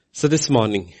So this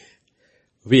morning,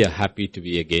 we are happy to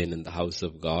be again in the house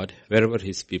of God, wherever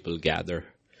His people gather.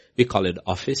 We call it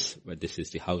office, but this is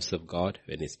the house of God.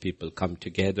 When His people come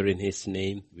together in His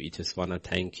name, we just want to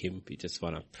thank Him. We just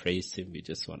want to praise Him. We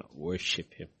just want to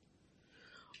worship Him.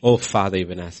 Oh Father,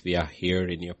 even as we are here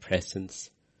in your presence,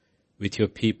 with your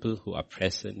people who are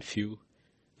present, few,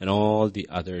 and all the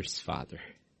others, Father,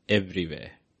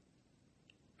 everywhere,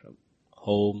 from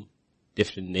home,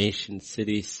 different nations,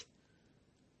 cities,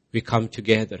 we come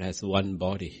together as one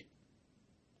body.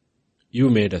 You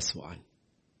made us one.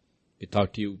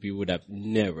 Without you, we would have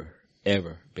never,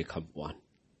 ever become one.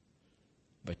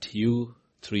 But you,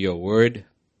 through your word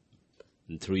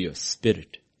and through your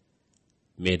spirit,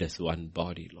 made us one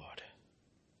body, Lord.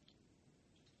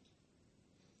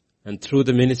 And through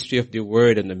the ministry of the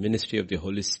word and the ministry of the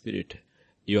Holy Spirit,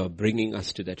 you are bringing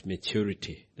us to that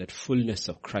maturity, that fullness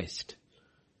of Christ.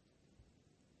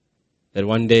 That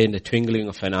one day in the twinkling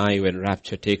of an eye when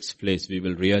rapture takes place, we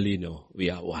will really know we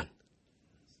are one.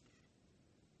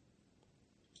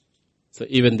 So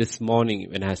even this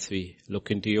morning, when as we look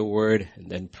into your word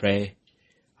and then pray,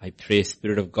 I pray,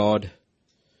 Spirit of God,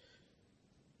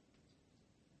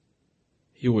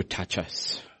 you would touch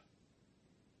us.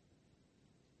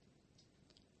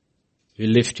 We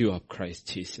lift you up, Christ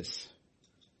Jesus.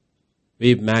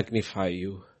 We magnify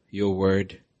you, your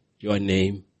word, your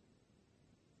name,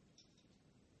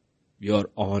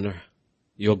 your honor,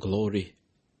 your glory,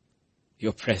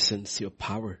 your presence, your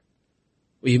power.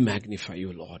 We magnify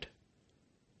you, Lord.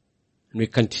 And we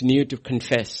continue to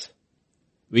confess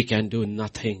we can do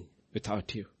nothing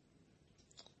without you.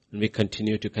 And we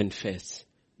continue to confess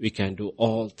we can do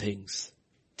all things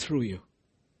through you.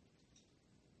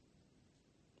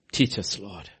 Teach us,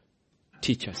 Lord.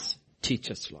 Teach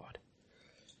us, Lord.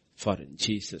 For in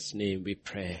Jesus' name we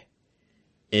pray.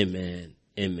 Amen,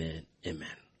 amen, amen.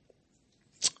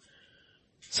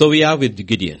 So we are with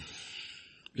Gideon.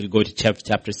 We'll go to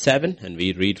chapter 7 and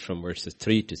we read from verses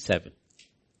 3 to 7.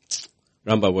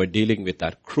 Remember, we're dealing with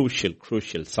that crucial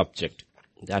subject.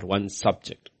 That one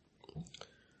subject.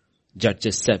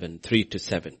 Judges 7, 3 to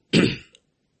 7.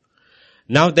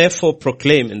 Now therefore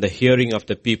proclaim in the hearing of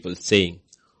the people, saying,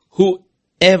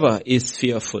 whoever is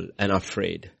fearful and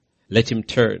afraid, let him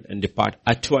turn and depart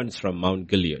at once from Mount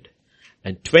Gilead.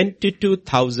 And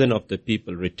 22,000 of the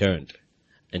people returned,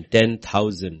 and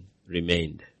 10,000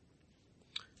 remained.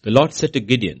 The Lord said to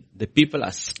Gideon, the people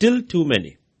are still too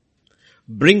many.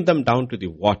 Bring them down to the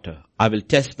water. I will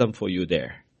test them for you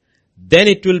there. Then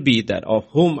it will be that of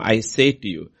whom I say to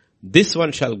you, this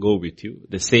one shall go with you,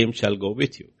 the same shall go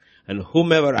with you. And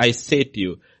whomever I say to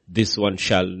you, this one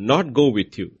shall not go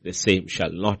with you, the same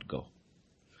shall not go.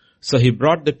 So he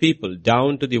brought the people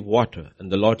down to the water,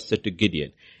 and the Lord said to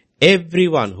Gideon,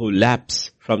 everyone who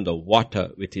laps from the water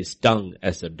with his tongue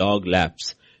as the dog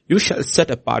laps, you shall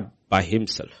set apart by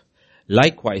himself.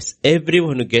 Likewise,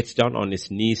 everyone who gets down on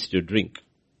his knees to drink.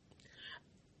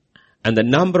 And the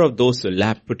number of those who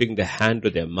lapped, putting their hand to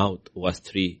their mouth, was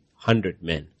 300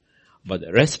 men. But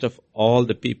the rest of all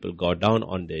the people got down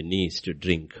on their knees to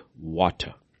drink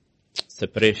water.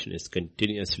 Separation is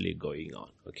continuously going on.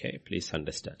 Okay, please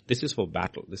understand. This is for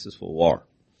battle. This is for war.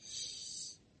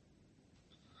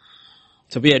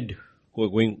 So we're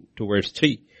going to verse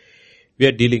 3. We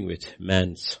are dealing with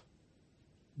man's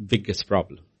biggest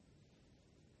problem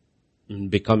in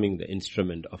becoming the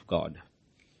instrument of God,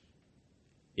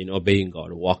 in obeying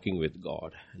God, walking with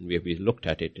God. And where we looked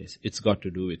at it is, it's got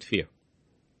to do with fear.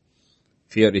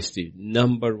 Fear is the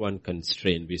number one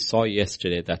constraint. We saw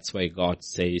yesterday, that's why God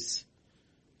says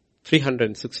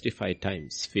 365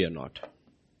 times, fear not.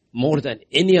 More than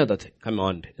any other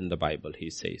command in the Bible, He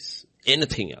says.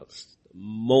 Anything else. The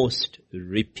most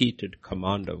repeated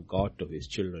command of God to His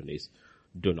children is,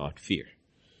 do not fear.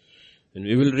 And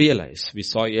we will realize, we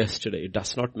saw yesterday, it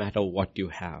does not matter what you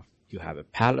have. You have a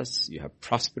palace, you have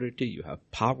prosperity, you have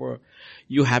power,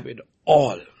 you have it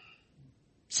all.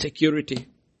 Security,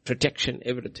 protection,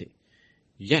 everything.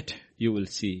 Yet, you will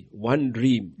see one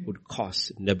dream would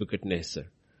cause Nebuchadnezzar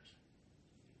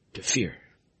to fear.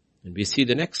 And we see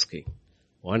the next king.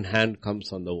 One hand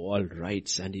comes on the wall,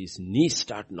 writes, and his knees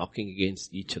start knocking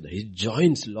against each other. His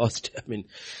joints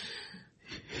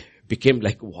became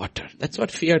like water. That's what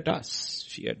fear does.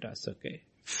 Fear does, okay?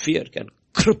 Fear can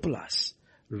cripple us.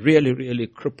 Really, really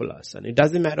cripple us. And it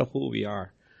doesn't matter who we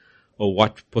are or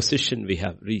what position we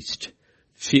have reached.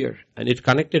 Fear. And it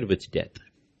connected with death.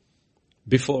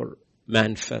 Before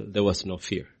man fell, there was no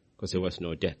fear because there was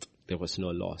no death. There was no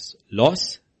loss.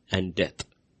 Loss and death.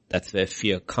 That's where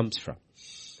fear comes from.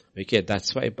 Okay,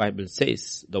 that's why Bible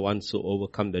says the ones who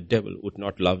overcome the devil would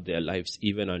not love their lives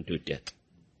even unto death.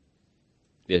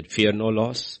 They fear no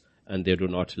loss and they do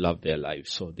not love their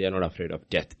lives. So they are not afraid of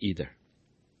death either.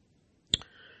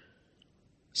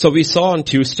 So we saw on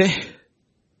Tuesday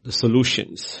the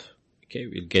solutions. Okay,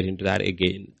 we'll get into that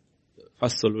again. The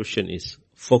first solution is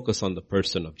focus on the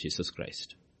person of Jesus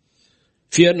Christ.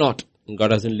 Fear not. God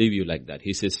doesn't leave you like that.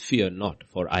 He says, fear not,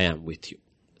 for I am with you.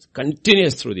 It's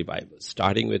continuous through the Bible,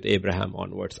 starting with Abraham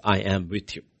onwards, I am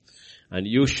with you. And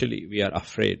usually we are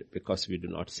afraid because we do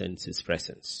not sense His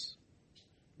presence.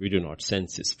 We do not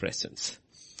sense His presence.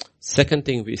 Second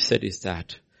thing we said is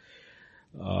that,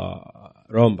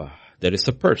 remember, there is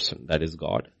a person, that is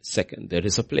God. Second, there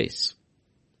is a place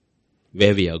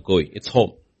where we are going. It's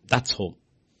home. That's home.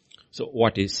 So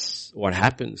what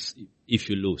happens if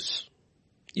you lose?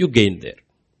 You gain there.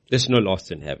 There's no loss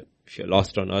in heaven. If you're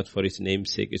lost on earth for His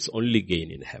name's sake, it's only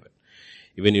gain in heaven.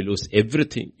 When you lose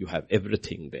everything, you have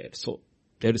everything there. So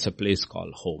there is a place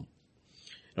called home.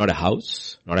 Not a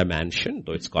house, not a mansion,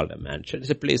 though it's called a mansion. It's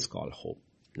a place called home.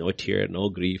 No tear, no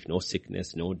grief, no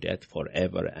sickness, no death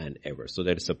forever and ever. So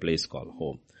there is a place called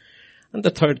home. And the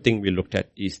third thing we looked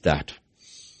at is that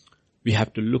we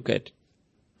have to look at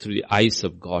through the eyes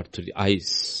of God, through the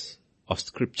eyes of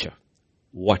Scripture.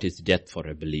 What is death for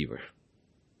a believer?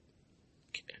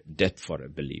 Death for a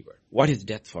believer. What is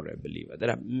death for a believer? There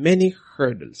are many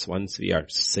hurdles once we are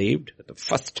saved. The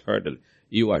first hurdle,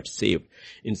 you are saved.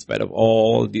 In spite of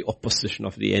all the opposition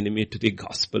of the enemy to the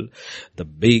gospel, the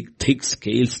big thick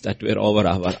scales that were over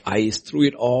our eyes, through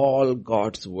it all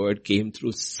God's word came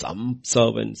through some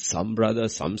servant, some brother,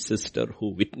 some sister who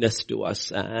witnessed to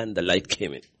us, and the light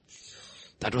came in.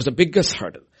 That was the biggest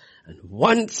hurdle. And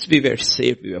once we were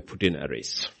saved, we were put in a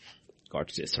race.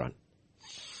 God says, run.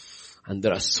 And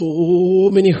there are so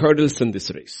many hurdles in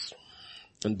this race.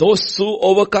 And those who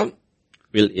overcome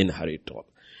will inherit all.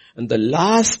 And the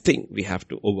last thing we have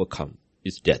to overcome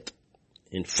is death.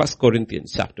 In 1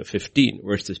 Corinthians chapter 15,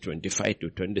 verses 25 to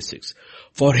 26.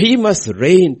 For He must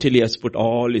reign till He has put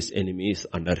all His enemies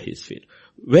under His feet.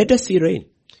 Where does He reign?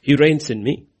 He reigns in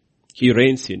me. He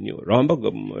reigns in you.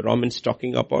 Romans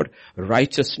talking about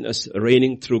righteousness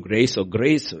reigning through grace, or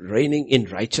grace reigning in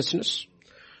righteousness.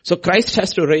 So Christ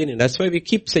has to reign in. That's why we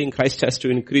keep saying Christ has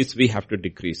to increase, we have to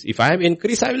decrease. If I am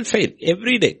increased, I will fail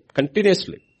every day,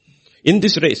 continuously. In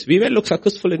this race, we will look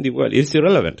successful in the world. It's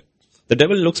irrelevant. The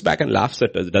devil looks back and laughs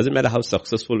at us. It doesn't matter how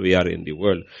successful we are in the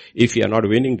world. If we are not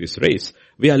winning this race,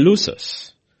 we are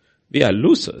losers. We are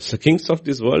losers. The kings of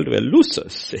this world were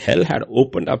losers. Hell had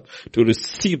opened up to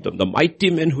receive them. The mighty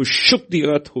men who shook the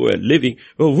earth, who were living,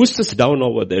 were whisked down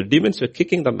over there. Demons were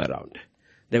kicking them around.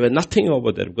 There was nothing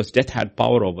over there because death had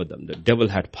power over them. The devil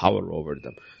had power over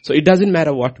them. So it doesn't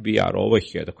matter what we are over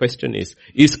here. The question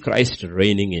is Christ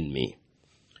reigning in me?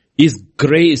 Is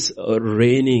grace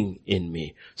reigning in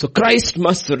me? So Christ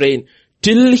must reign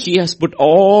till He has put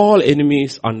all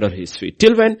enemies under His feet.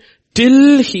 Till when?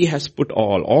 Till He has put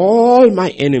all my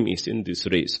enemies in this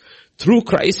race. Through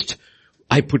Christ,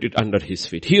 I put it under His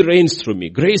feet. He reigns through me.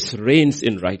 Grace reigns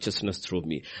in righteousness through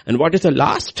me. And what is the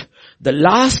last? The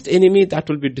last enemy that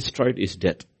will be destroyed is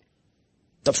death.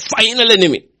 The final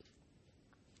enemy.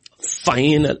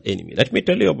 Final enemy. Let me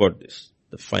tell you about this.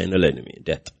 The final enemy,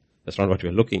 death. That's not what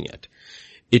we're looking at.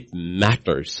 It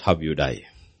matters how you die.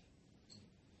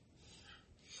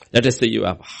 Let us say you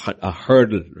have a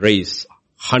hurdle race,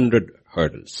 100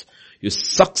 hurdles. You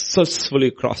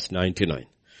successfully cross 99.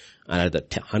 And at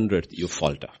the 100th, you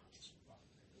falter.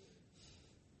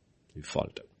 You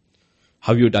falter.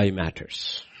 How you die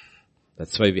matters.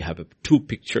 That's why we have two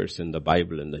pictures in the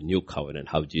Bible in the New Covenant.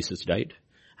 How Jesus died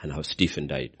and how Stephen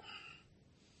died.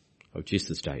 How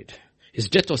Jesus died. His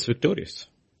death was victorious.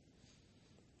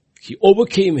 He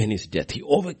overcame in his death. He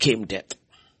overcame death.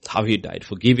 How he died,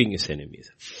 forgiving his enemies,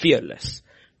 fearless,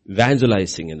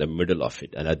 evangelizing in the middle of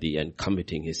it, and at the end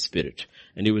committing his spirit.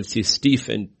 And you will see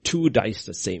Stephen too dies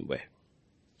the same way.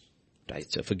 Dies,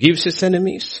 so forgives his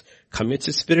enemies, commits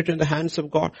his spirit in the hands of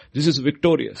God. This is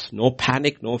victorious. No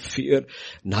panic, no fear,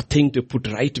 nothing to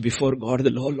put right before God.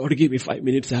 The Lord, give me 5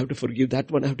 minutes. I have to forgive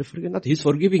that one. I have to forgive nothing. He's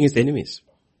forgiving his enemies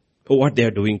for what they are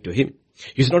doing to him.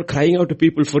 He's not crying out to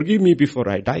people, forgive me before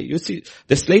I die. You see,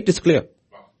 the slate is clear.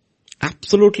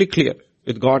 Absolutely clear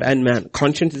with God and man.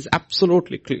 Conscience is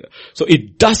absolutely clear. So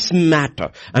it does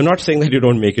matter. I'm not saying that you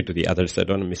don't make it to the other side.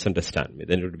 Don't misunderstand me.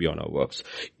 Then it would be on our works.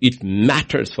 It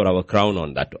matters for our crown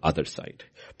on that other side.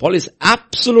 Paul is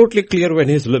absolutely clear when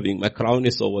he's living. My crown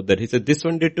is over there. He said, this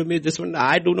one did to me, this one,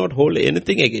 I do not hold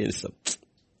anything against them.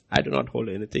 I do not hold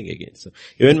anything against them.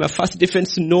 Even my first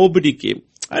defense, nobody came.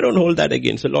 I don't hold that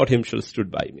against the Lord himself stood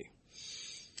by me.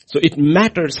 So it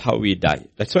matters how we die.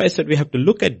 That's why I said we have to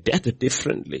look at death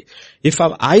differently. If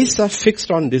our eyes are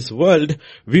fixed on this world,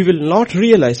 we will not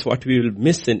realize what we will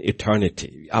miss in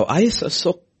eternity. Our eyes are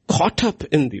so caught up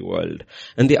in the world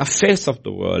and the affairs of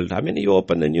the world. I mean, you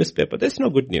open the newspaper, there's no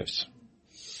good news.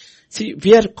 See,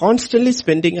 we are constantly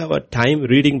spending our time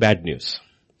reading bad news.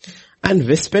 And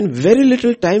we spend very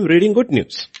little time reading good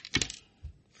news.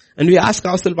 And we ask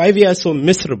ourselves why we are so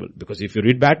miserable. Because if you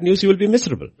read bad news, you will be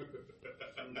miserable.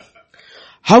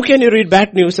 How can you read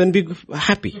bad news and be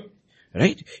happy?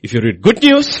 Right? If you read good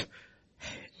news,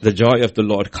 the joy of the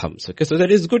Lord comes. Okay, so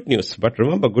that is good news. But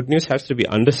remember, good news has to be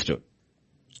understood.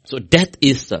 So death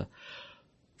is the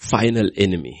final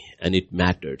enemy and it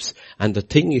matters. And the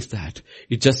thing is that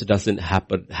it just doesn't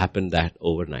happen that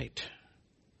overnight.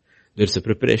 There's a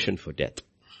preparation for death.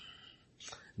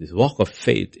 This walk of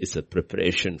faith is a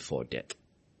preparation for death.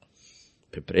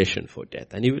 Preparation for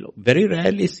death. And you will very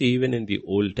rarely see, even in the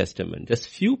Old Testament, just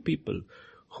few people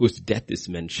whose death is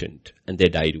mentioned and they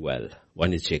died well.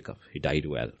 One is Jacob. He died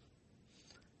well.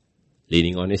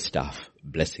 Leaning on his staff,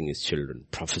 blessing his children,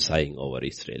 prophesying over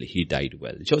Israel. He died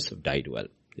well. Joseph died well.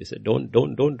 He said, don't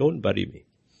bury me.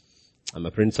 I'm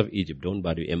a prince of Egypt. Don't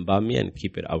bury me. Embalm me and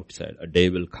keep it outside. A day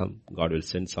will come. God will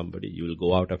send somebody. You will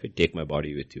go out of it. Take my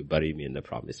body with you. Bury me in the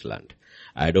promised land.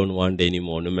 I don't want any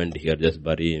monument here. Just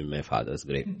bury in my father's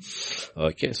grave.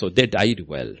 Okay. So they died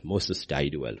well. Moses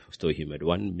died well. So he made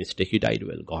one mistake. He died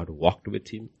well. God walked with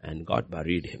him and God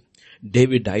buried him.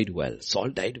 David died well. Saul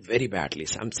died very badly.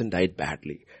 Samson died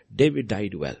badly. David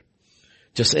died well.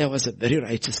 Josiah was a very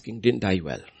righteous king. Didn't die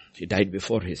well. He died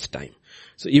before his time.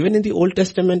 So even in the Old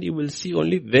Testament, you will see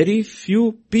only very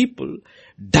few people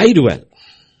died well.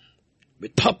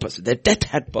 With purpose. Their death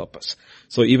had purpose.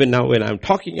 So even now when I'm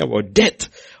talking about death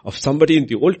of somebody in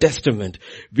the Old Testament,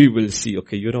 we will see,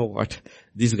 okay, you know what?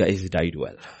 These guys died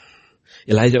well.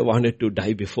 Elijah wanted to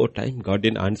die before time. God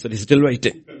didn't answer. He's still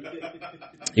waiting.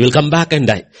 He will come back and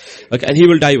die. Okay, and he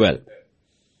will die well.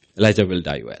 Elijah will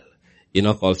die well.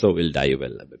 Enoch also will die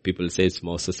well. People say it's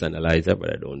Moses and Elijah,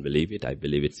 but I don't believe it. I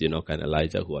believe it's Enoch and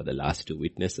Elijah who are the last two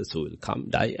witnesses who will come,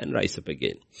 die and rise up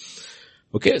again.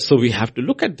 Okay, so we have to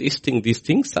look at these things. These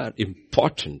things are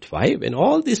important. Why? When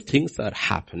all these things are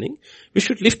happening, we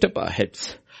should lift up our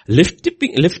heads.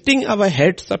 Lifting our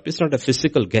heads up is not a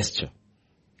physical gesture.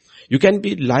 You can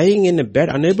be lying in a bed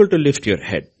unable to lift your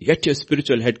head, yet your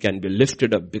spiritual head can be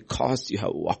lifted up because you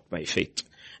have walked by faith.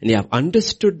 And you have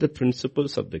understood the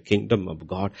principles of the kingdom of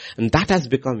God. And that has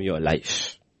become your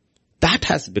life. That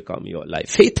has become your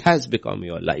life. Faith has become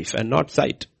your life and not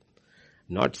sight.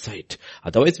 Not sight.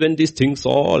 Otherwise when these things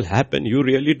all happen, you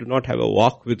really do not have a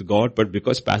walk with God. But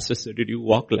because pastor said it, you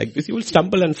walk like this, you will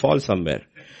stumble and fall somewhere.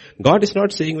 God is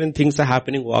not saying when things are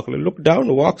happening, walk. Look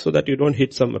down, walk so that you don't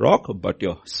hit some rock. But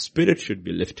your spirit should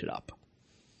be lifted up.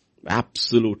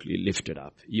 Absolutely lifted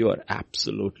up. You are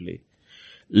absolutely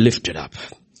lifted up.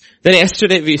 Then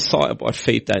yesterday we saw about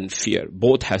faith and fear.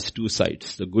 Both has two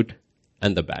sides, the good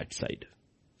and the bad side.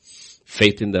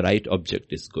 Faith in the right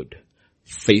object is good.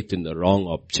 Faith in the wrong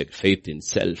object, faith in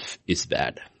self is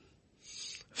bad.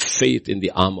 Faith in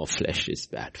the arm of flesh is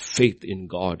bad. Faith in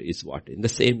God is what? In the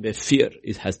same way, fear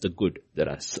has the good.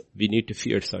 We need to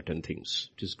fear certain things.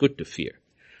 It is good to fear.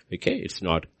 Okay? It's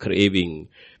not craving,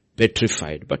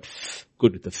 petrified, but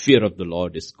good. The fear of the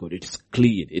Lord is good. It is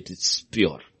clean. It is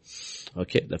pure.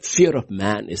 Okay, the fear of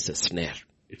man is a snare.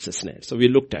 It's a snare. So we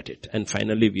looked at it. And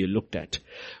finally we looked at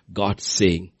God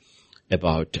saying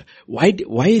about why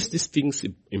is this thing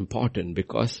important?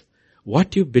 Because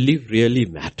what you believe really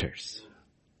matters.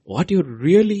 What you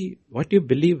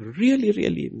believe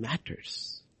really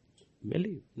matters.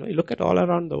 Believe. No, you look at all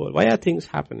around the world. Why are things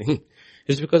happening?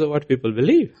 It's because of what people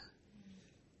believe.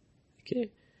 Okay.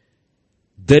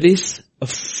 There is a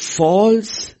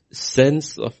false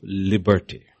sense of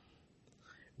liberty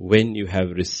when you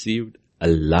have received a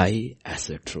lie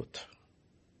as a truth.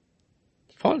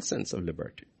 False sense of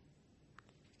liberty.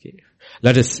 Okay.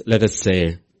 Let us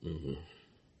say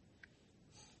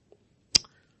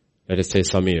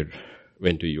Samir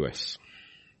went to US.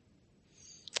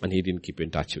 And he didn't keep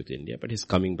in touch with India, but he's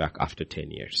coming back after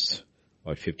 10 years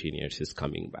or 15 years he's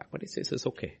coming back. But he says, it's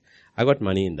okay. I got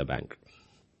money in the bank.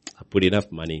 I put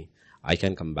enough money. I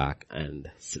can come back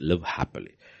and live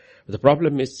happily. The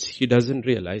problem is he doesn't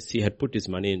realize he had put his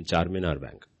money in Charminar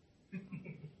Bank.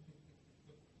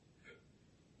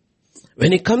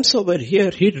 When he comes over here,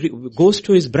 he goes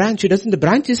to his branch. The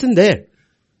branch isn't there.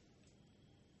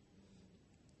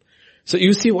 So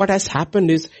you see what has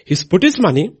happened is he's put his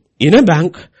money in a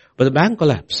bank, but the bank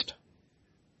collapsed.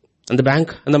 And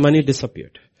the money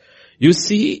disappeared. You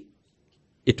see,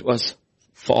 it was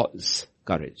false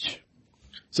Courage.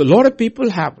 So a lot of people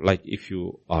have, like if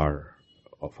you are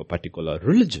of a particular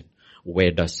religion,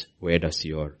 where does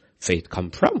your faith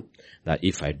come from? That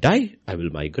if I die, I will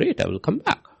migrate, I will come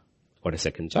back. Got a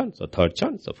second chance, a third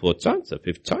chance, a fourth chance, a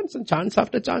fifth chance, and chance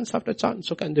after chance after chance.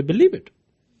 So can they believe it?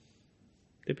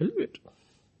 They believe it.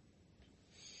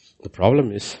 The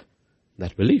problem is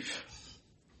that belief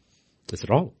is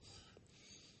wrong.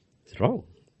 It's wrong.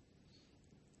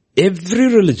 Every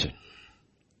religion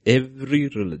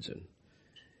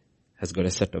has got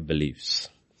a set of beliefs.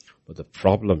 But the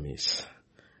problem is,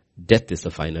 death is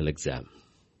the final exam.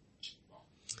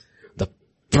 The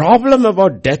problem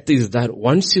about death is that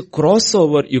once you cross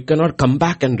over, you cannot come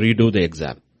back and redo the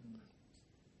exam.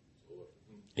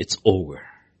 It's over.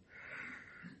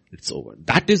 It's over.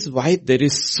 That is why there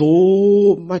is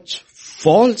so much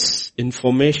false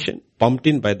information pumped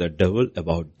in by the devil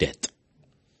about death.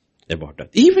 About that.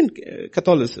 Even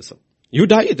Catholicism. You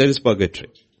die, there is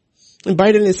purgatory. And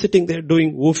Biden is sitting there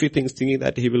doing woofy things, thinking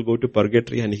that he will go to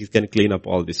purgatory and he can clean up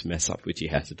all this mess up which he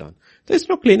has done. There's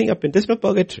no cleaning up, there's no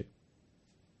purgatory.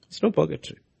 There's no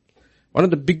purgatory. One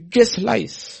of the biggest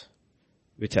lies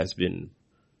which has been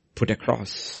put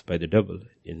across by the devil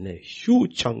in a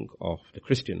huge chunk of the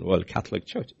Christian world, Catholic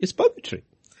Church, is purgatory.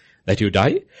 That you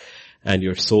die and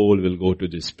your soul will go to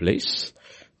this place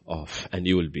and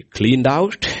you will be cleaned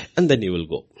out and then you will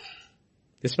go.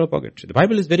 There's no purgatory. The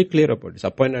Bible is very clear about it. It's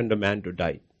appointed unto man to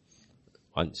die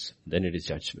once. Then it is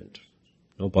judgment.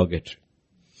 No purgatory.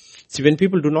 See, when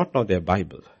people do not know their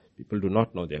Bible,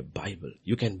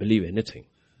 you can believe anything.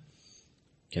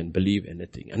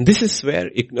 And this is where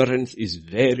ignorance is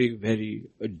very, very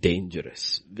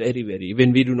dangerous. Very, very.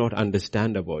 When we do not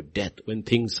understand about death, when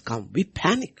things come, we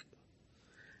panic.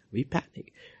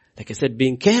 Like I said,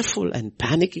 being careful and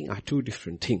panicking are two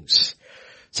different things.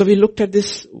 So we looked at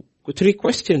this 3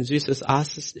 questions Jesus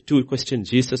asks, 2 questions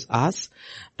Jesus asks,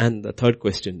 and the third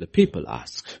question the people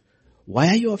ask. Why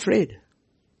are you afraid?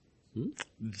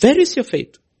 Where is your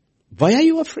faith? Why are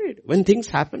you afraid? When things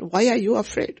happen, why are you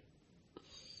afraid?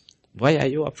 Why are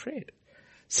you afraid?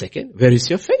 Second, where is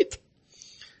your faith?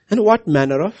 And what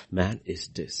manner of man is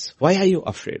this? Why are you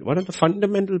afraid? One of the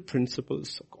fundamental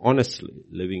principles, honestly,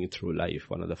 living through life,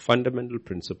 one of the fundamental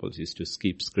principles is to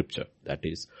keep scripture. That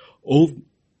is, owe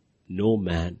no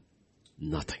man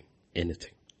nothing,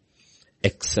 anything,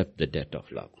 except the debt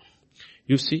of love.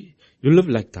 You see, you live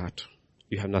like that,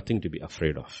 you have nothing to be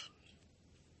afraid of.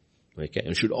 Okay, and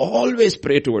you should always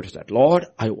pray towards that. Lord,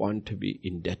 I want to be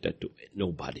indebted to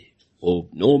nobody. Owe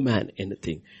no man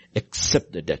anything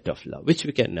except the debt of love, which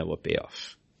we can never pay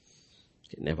off.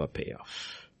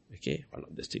 Okay, one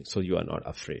of these things. So you are not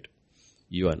afraid.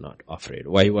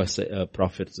 Why was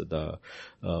the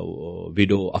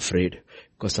widow afraid?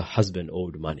 Because her husband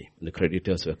owed money. And the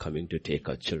creditors were coming to take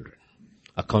her children.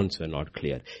 Accounts were not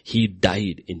clear. He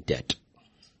died in debt.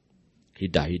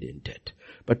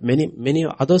 But many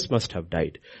others must have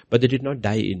died. But they did not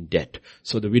die in debt.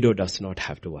 So the widow does not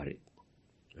have to worry.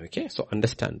 Okay, so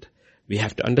understand. We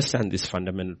have to understand this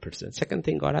fundamental principle. Second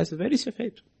thing God asks, where is your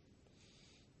faith?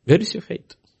 Where is your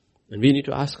faith? And we need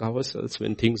to ask ourselves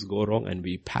when things go wrong and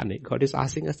we panic. God is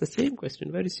asking us the same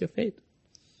question. Where is your faith?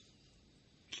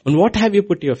 On what have you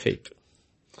put your faith?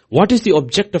 What is the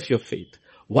object of your faith?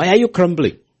 Why are you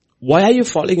crumbling? Why are you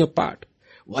falling apart?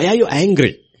 Why are you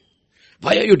angry?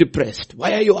 Why are you depressed?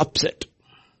 Why are you upset?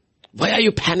 Why are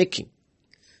you panicking?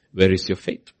 Where is your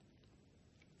faith?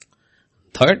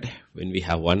 Third, when we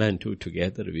have 1 and 2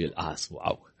 together, we'll ask,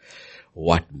 wow,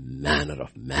 what manner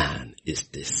of man is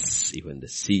this? Even the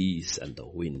seas and the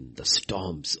wind, the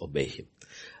storms obey him.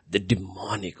 The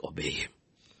demonic obey him.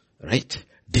 Right?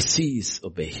 Disease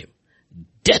obey him.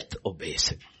 Death obeys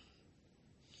him.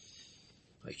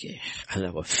 Okay. And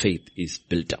our faith is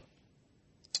built up.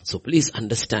 So please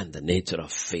understand the nature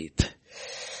of faith.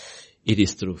 It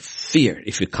is through fear.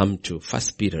 If you come to 1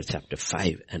 Peter chapter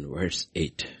 5 and verse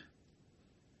 8.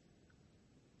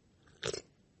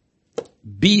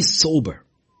 Be sober.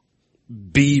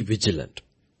 Be vigilant.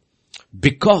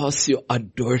 Because your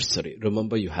adversary,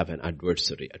 remember you have an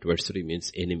adversary. Adversary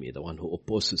means enemy, the one who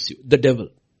opposes you. The devil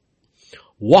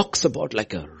walks about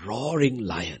like a roaring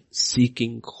lion,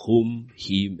 seeking whom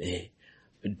he may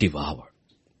devour.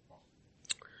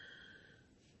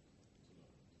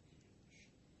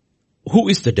 Who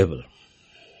is the devil?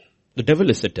 The devil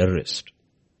is a terrorist.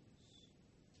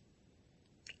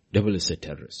 Devil is a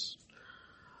terrorist.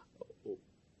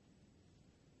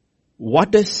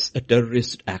 What does a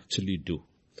terrorist actually do?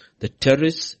 The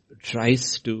terrorist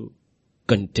tries to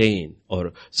control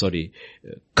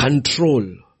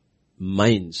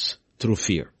minds through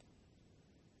fear.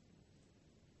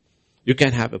 You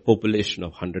can have a population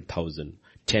of 100,000,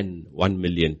 10, 1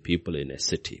 million people in a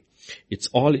city. It's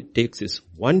all it takes is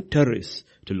one terrorist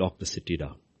to lock the city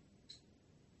down.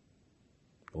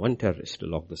 One terrorist to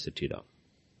lock the city down.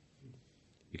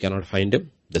 You cannot find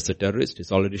him. There's a terrorist.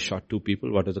 He's already shot 2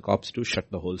 people. What do the cops do? Shut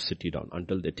the whole city down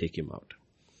until they take him out.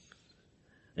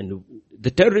 And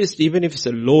the terrorist, even if it's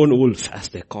a lone wolf, as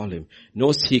they call him,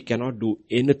 knows he cannot do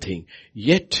anything.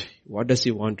 Yet, what does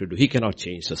he want to do? He cannot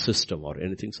change the system or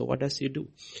anything. So what does he do?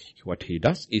 What he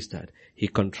does is that he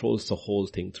controls the whole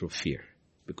thing through fear.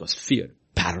 Because fear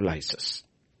paralyzes.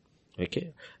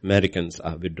 Okay? Americans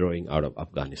are withdrawing out of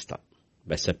Afghanistan.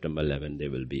 By September 11, they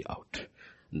will be out.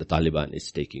 And the Taliban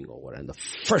is taking over. And the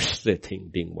first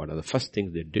one of the first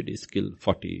things they did is kill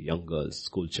 40 young girls,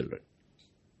 school children.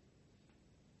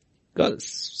 Girls,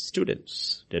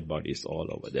 students, dead bodies all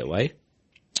over there. Why?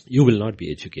 You will not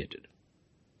be educated.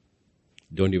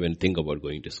 Don't even think about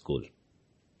going to school.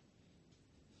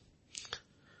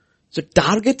 So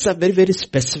targets are very, very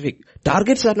specific.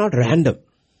 Targets are not random.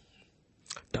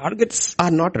 Targets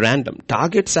are not random.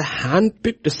 Targets are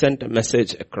handpicked to send a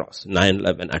message across.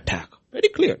 9/11 attack. Very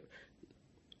clear.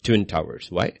 Twin Towers.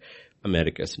 Why?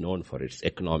 America is known for its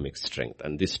economic strength.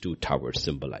 And these 2 towers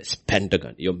symbolize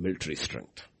Pentagon, your military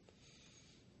strength.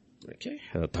 Okay.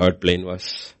 The third plane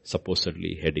was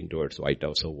supposedly heading towards White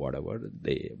House or whatever.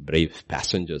 The brave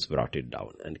passengers brought it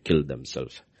down and killed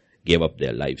themselves. Gave up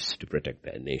their lives to protect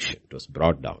their nation. It was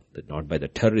brought down, not by the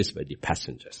terrorists, by the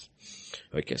passengers.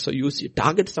 Okay, so you see,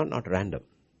 targets are not random.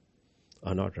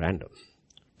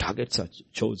 Targets are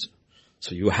chosen.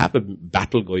 So you have a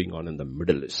battle going on in the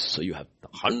Middle East. So you have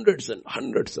hundreds and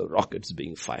hundreds of rockets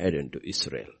being fired into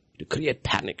Israel to create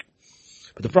panic.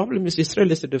 But the problem is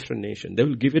Israel is a different nation. They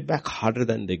will give it back harder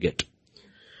than they get.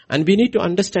 And we need to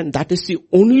understand that is the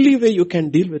only way you can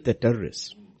deal with a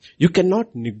terrorist. You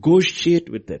cannot negotiate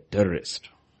with a terrorist.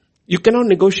 You cannot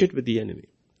negotiate with the enemy.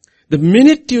 The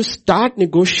minute you start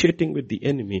negotiating with the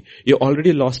enemy, you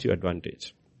already lost your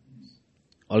advantage.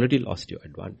 Already lost your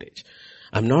advantage.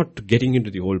 I'm not getting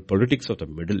into the whole politics of the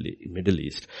Middle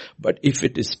East, but if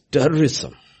it is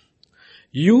terrorism,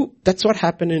 that's what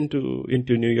happened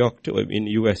into New York too, in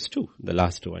US too, the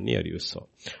last 1 year you saw.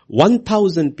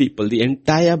 1,000 people, the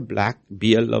entire black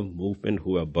BLM movement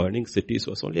who were burning cities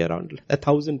was only around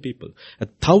 1,000 people.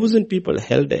 1,000 people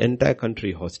held the entire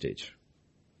country hostage.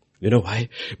 You know why?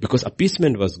 Because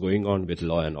appeasement was going on with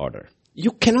law and order.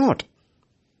 You cannot.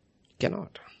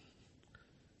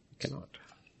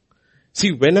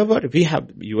 See, whenever we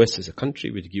have, US is a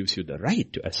country which gives you the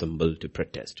right to assemble, to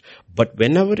protest. But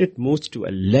whenever it moves to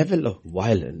a level of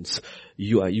violence,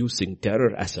 you are using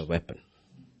terror as a weapon.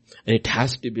 And it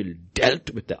has to be dealt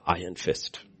with the iron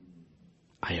fist.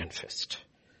 Iron fist.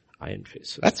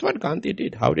 That's what Gandhi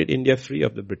did. How did India free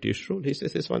of the British rule? He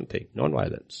says it's one thing,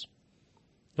 non-violence.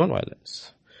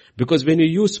 Because when you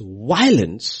use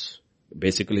violence,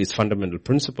 basically his fundamental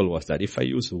principle was that if I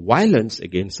use violence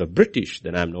against the British,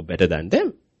 then I'm no better than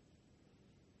them.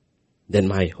 Then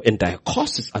my entire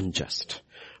cause is unjust.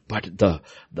 But the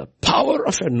power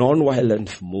of a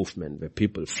non-violent movement where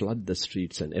people flood the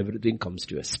streets and everything comes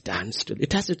to a standstill,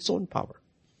 it has its own power.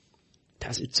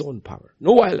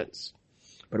 No violence.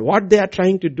 But what they are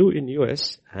trying to do in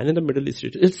US and in the Middle East,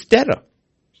 it's terror.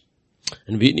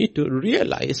 And we need to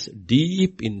realize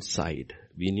deep inside,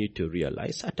 we need to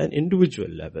realize at an individual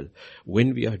level,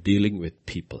 when we are dealing with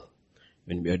people,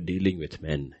 when we are dealing with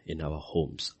men in our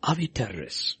homes, are we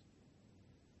terrorists?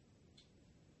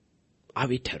 Are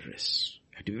we terrorists?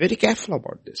 We have to be very careful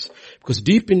about this. Because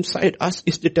deep inside us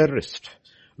is the terrorist.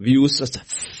 We use as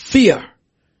fear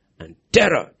and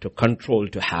terror to control,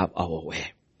 to have our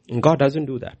way. And God doesn't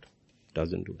do that.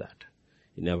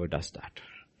 He never does that.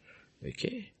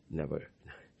 Okay? Never.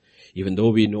 Even though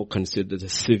we consider the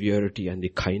severity and the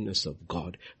kindness of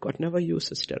God, God never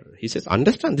uses terror. He says,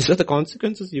 understand, these are the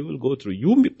consequences you will go through.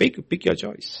 You pick your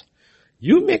choice.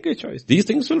 You make a choice. These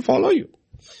things will follow you.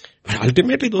 But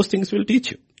ultimately those things will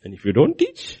teach you. And if you don't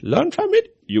learn from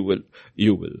it, you will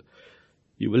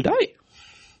die.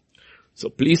 So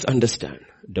please understand,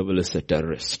 devil is a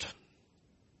terrorist.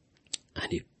 And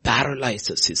he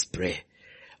paralyzes his prey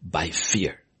by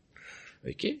fear.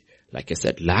 Okay? Like I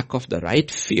said, lack of the right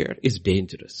fear is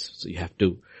dangerous. So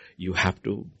you have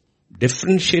to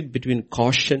differentiate between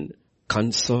caution,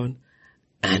 concern,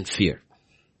 and fear.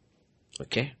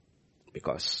 Okay?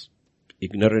 Because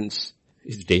ignorance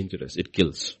is dangerous. It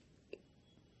kills.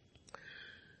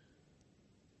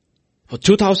 For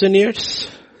 2,000 years,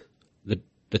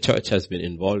 the church has been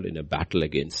involved in a battle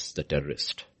against the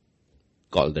terrorist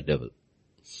called the devil.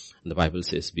 And the Bible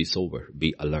says, be sober,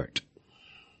 be alert.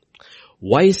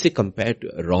 Why is he compared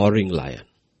to a roaring lion?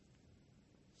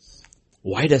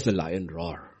 Why does the lion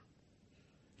roar?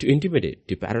 To intimidate,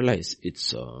 to paralyze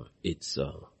its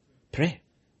prey.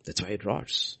 That's why it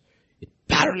roars. It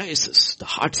paralyzes. The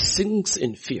heart sinks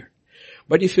in fear.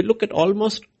 But if you look at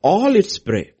almost all its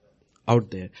prey out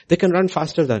there, they can run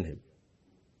faster than him.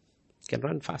 They can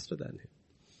run faster than him.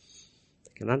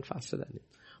 They can run faster than him.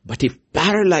 But he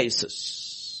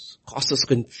paralyzes, causes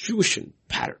confusion,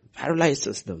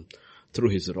 paralyzes them through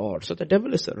his roar. So the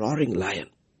devil is a roaring lion.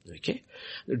 Okay?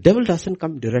 The devil doesn't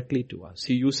come directly to us.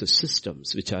 He uses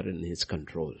systems which are in his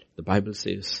control. The Bible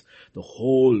says the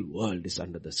whole world is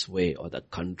under the sway or the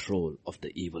control of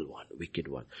the evil one, wicked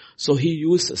one. So he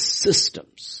uses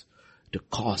systems to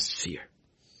cause fear.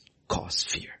 Cause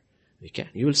fear. Okay?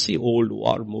 You will see old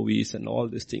war movies and all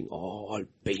this thing all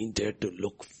painted to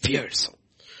look fearsome.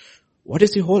 What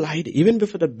is the whole idea? Even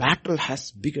before the battle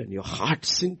has begun, your heart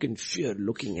sink in fear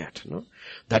looking at, no?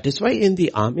 That is why in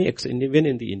the army, even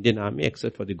in the Indian army,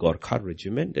 except for the Gorkha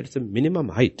regiment, there is a minimum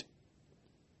height.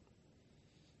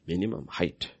 Minimum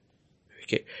height.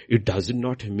 Okay. It does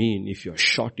not mean if you are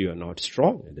short, you are not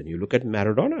strong. And then you look at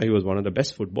Maradona, he was one of the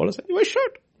best footballers and he was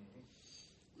short.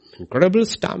 Incredible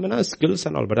stamina, skills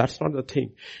and all, but that's not the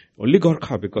thing. Only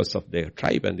Gorkha, because of their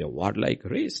tribe and their warlike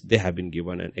race, they have been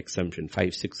given an exemption,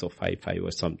 5'6" or 5'5"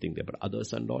 or something there. But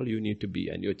others and all you need to be,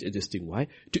 and you're adjusting. Why?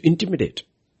 To intimidate.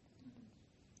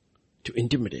 To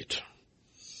intimidate.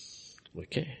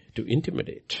 Okay? To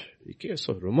intimidate. Okay?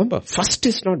 So remember, first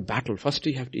is not battle. First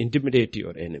you have to intimidate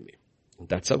your enemy.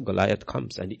 That's how Goliath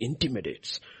comes and he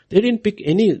intimidates. They didn't pick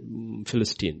any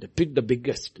Philistine. They picked the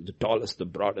biggest, the tallest, the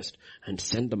broadest and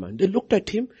sent them. And they looked at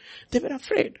him. They were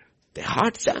afraid. Their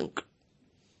heart sank.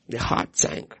 Their heart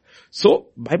sank. So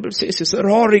Bible says he's a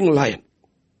roaring lion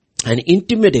and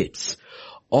intimidates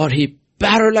or he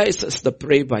paralyzes the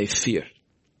prey by fear.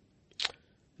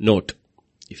 Note,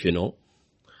 if you know,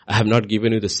 I have not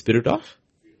given you the spirit of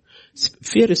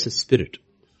fear is a spirit.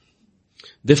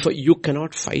 Therefore, you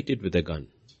cannot fight it with a gun.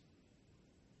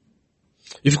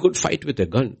 If you could fight with a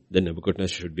gun, then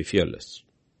Nebuchadnezzar should be fearless.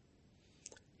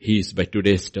 He is, by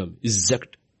today's term,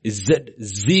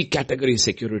 Z category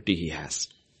security he has.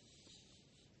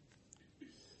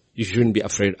 You shouldn't be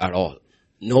afraid at all.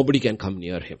 Nobody can come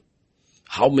near him.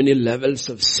 How many levels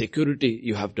of security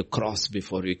you have to cross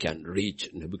before you can reach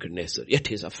Nebuchadnezzar? Yet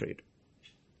he is afraid.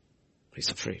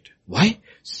 He's afraid. Why?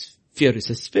 Fear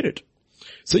is a spirit.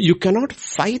 So you cannot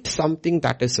fight something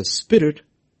that is a spirit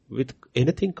with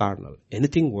anything carnal,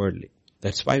 anything worldly.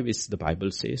 That's why the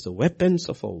Bible says the weapons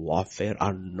of our warfare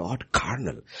are not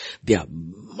carnal. They are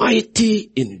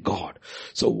mighty in God.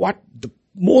 So what the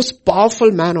most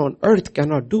powerful man on earth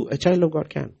cannot do, a child of God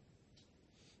can.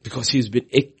 Because he's been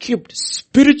equipped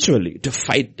spiritually to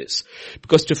fight this.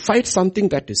 Because to fight something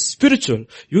that is spiritual,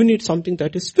 you need something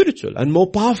that is spiritual and more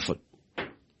powerful.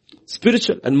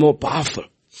 Spiritual and more powerful.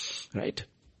 Right?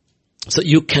 So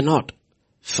you cannot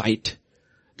fight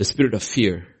the spirit of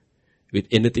fear with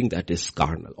anything that is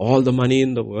carnal. All the money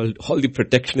in the world, all the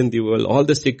protection in the world, all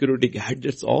the security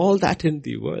gadgets, all that in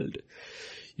the world.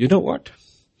 You know what?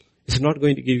 It's not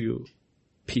going to give you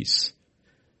peace.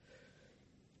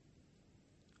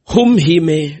 Whom he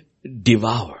may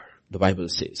devour, the Bible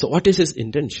says. So what is his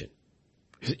intention?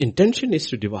 His intention is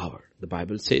to devour. The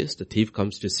Bible says the thief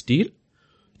comes to steal,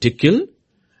 to kill,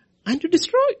 and to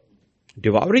destroy.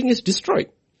 Devouring is destroying.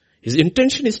 His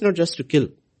intention is not just to kill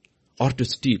or to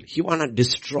steal. He want to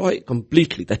destroy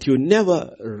completely, that you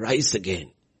never rise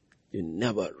again. You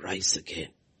never rise again.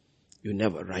 You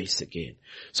never rise again.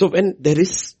 So when there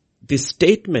is this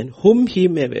statement, whom he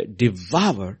may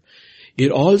devour,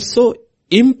 it also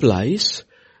implies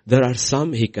there are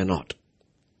some he cannot.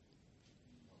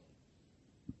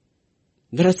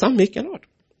 There are some he cannot.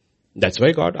 That's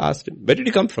why God asked him, where did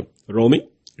he come from? Roaming?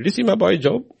 Did you see my boy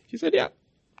Job? He said, yeah,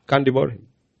 can't devour him.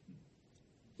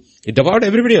 He devoured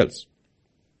everybody else.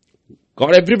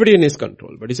 Got everybody in his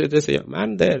control. But he said, there's a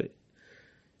man there,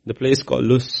 the place called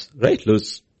Luz, right?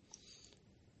 Luz.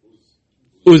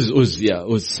 Uz, yeah,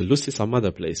 Uz. Luz is some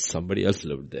other place. Somebody else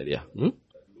lived there, yeah.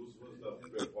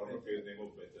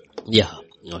 Yeah,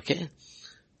 okay.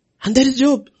 And there is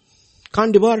Job.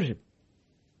 Can't devour him.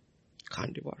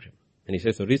 Can't devour him. And he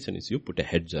says the reason is you put a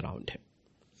hedge around him.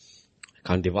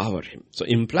 Can't devour him. So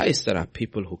implies there are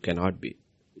people who cannot be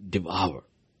devoured.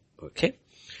 Okay?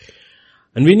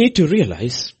 And we need to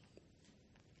realize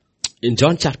in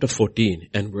John chapter 14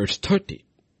 and verse 30,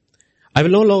 I will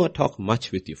no longer talk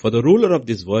much with you, for the ruler of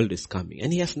this world is coming,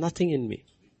 and he has nothing in me.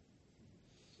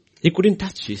 He couldn't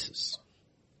touch Jesus.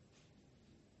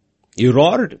 He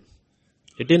roared.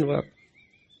 It didn't work.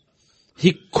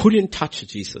 He couldn't touch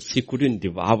Jesus. He couldn't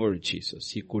devour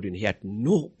Jesus. He had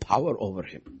no power over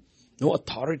him. No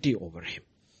authority over him.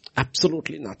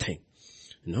 Absolutely nothing.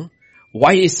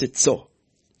 Why is it so?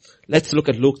 Let's look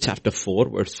at Luke chapter 4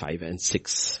 verse 5 and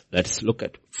 6. Let's look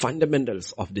at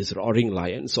fundamentals of this roaring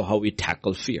lion, so how we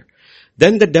tackle fear.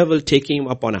 Then the devil, taking him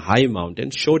up on a high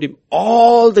mountain, showed him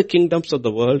all the kingdoms of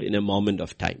the world in a moment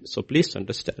of time. So please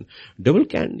understand, devil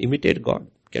can imitate God,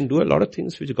 can do a lot of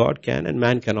things which God can and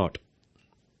man cannot.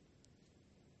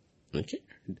 Okay?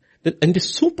 On the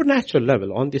supernatural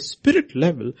level, on the spirit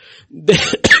level,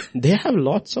 they have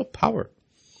lots of power.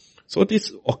 So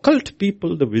these occult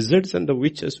people, the wizards and the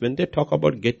witches, when they talk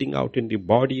about getting out in the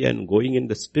body and going in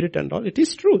the spirit and all, it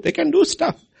is true. They can do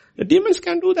stuff. The demons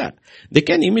can do that. They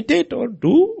can imitate or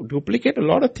duplicate a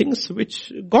lot of things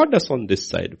which God does on this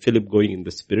side. Philip going in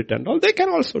the spirit and all, they can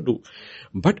also do.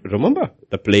 But remember,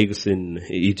 the plagues in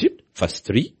Egypt, first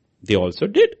 3, they also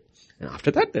did. And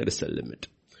after that, there is a limit.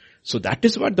 So that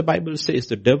is what the Bible says.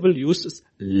 The devil uses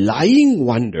lying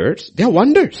wonders. They are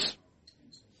wonders.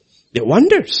 They are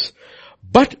wonders.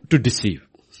 But to deceive.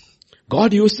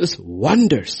 God uses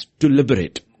wonders to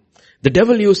liberate. The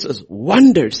devil uses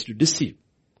wonders to deceive.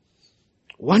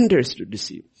 Wonders to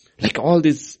deceive. Like all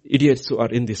these idiots who are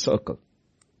in the circle.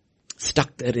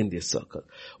 Stuck there in this circle.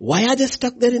 Why are they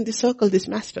stuck there in the circle, these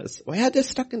masters? Why are they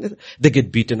stuck in this? They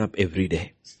get beaten up every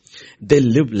day. They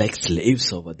live like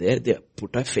slaves over there. They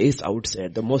put a face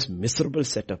outside, the most miserable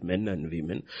set of men and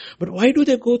women. But why do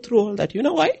they go through all that? You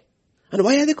know why? And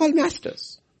why are they called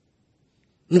masters?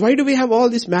 And why do we have all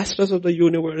these masters of the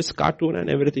universe, cartoon and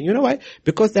everything? You know why?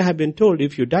 Because they have been told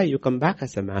if you die, you come back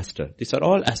as a master. These are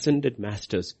all ascended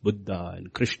masters. Buddha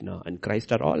and Krishna and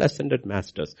Christ are all ascended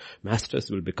masters. Masters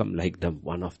will become like them,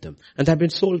 one of them. And they have been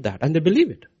sold that and they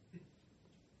believe it.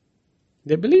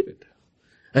 They believe it.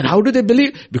 And how do they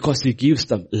believe? Because he gives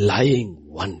them lying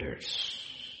wonders.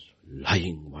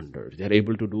 Lying wonders. They are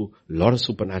able to do a lot of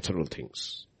supernatural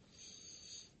things.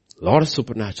 A lot of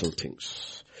supernatural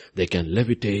things. They can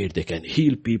levitate, they can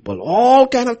heal people, all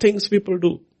kind of things people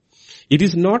do. It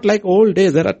is not like old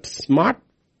days. There are smart,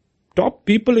 top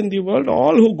people in the world,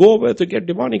 all who go over to get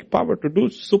demonic power to do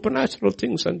supernatural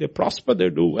things and they prosper, they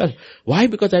do well. Why?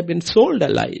 Because they've been sold a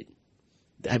lie.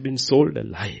 They have been sold a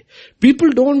lie. People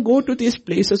don't go to these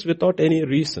places without any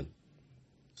reason.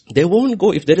 They won't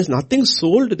go. If there is nothing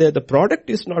sold there, the product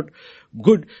is not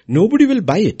good, nobody will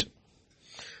buy it.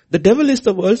 The devil is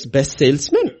the world's best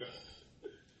salesman.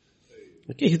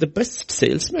 Okay, he's the best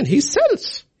salesman. He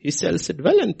sells. He sells it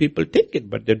well and people take it,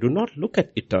 but they do not look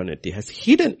at eternity. He has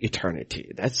hidden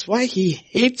eternity. That's why he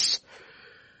hates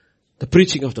the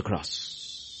preaching of the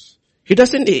cross. He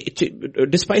doesn't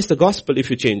despise the gospel if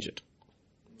you change it.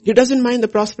 He doesn't mind the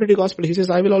prosperity gospel. He says,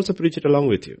 I will also preach it along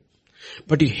with you.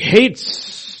 But he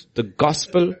hates the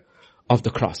gospel of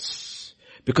the cross.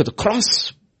 Because the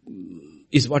cross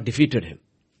is what defeated him.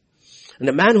 And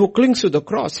the man who clings to the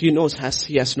cross, he knows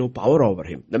he has no power over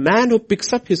him. The man who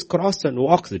picks up his cross and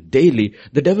walks daily,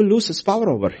 the devil loses power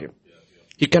over him.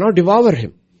 He cannot devour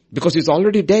him because he's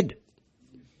already dead.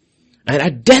 And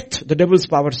at death, the devil's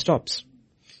power stops.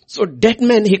 So dead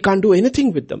men, he can't do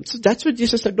anything with them. So that's what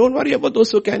Jesus said, don't worry about those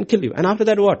who can kill you. And after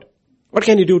that what? What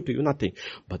can he do to you? Nothing.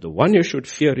 But the one you should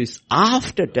fear is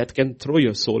after death can throw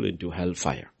your soul into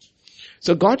hellfire.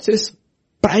 So God says,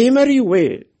 primary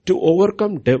way to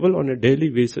overcome devil on a daily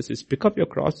basis is pick up your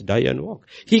cross, die and walk.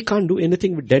 He can't do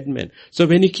anything with dead men. So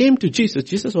when he came to Jesus,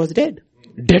 Jesus was dead.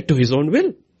 Dead to his own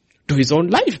will, to his own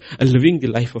life, and living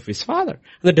the life of his Father.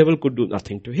 And the devil could do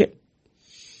nothing to him.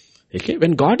 Okay,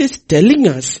 when God is telling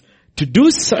us to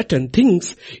do certain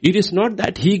things, it is not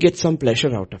that he gets some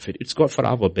pleasure out of it. It's God for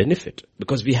our benefit.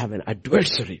 Because we have an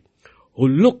adversary who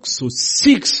looks, who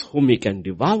seeks, whom he can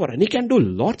devour. And he can do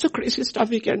lots of crazy stuff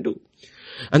he can do.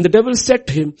 And the devil said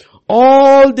to him,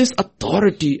 all this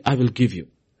authority I will give you.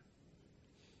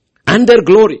 And their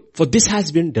glory. For this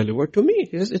has been delivered to me.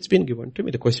 Yes, it's been given to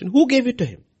me. The question, who gave it to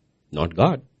him? Not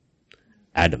God.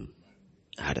 Adam.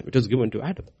 It was given to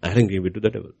Adam. Adam gave it to the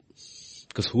devil.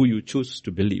 Because who you choose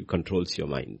to believe controls your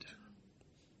mind.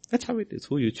 That's how it is.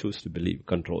 Who you choose to believe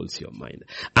controls your mind.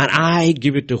 And I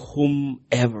give it to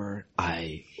whomever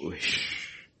I wish.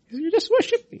 You just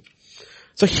worship me.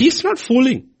 So he's not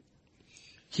fooling.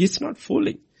 He's not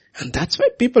fooling. And that's why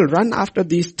people run after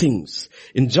these things.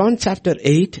 In John chapter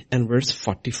 8 and verse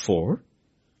 44,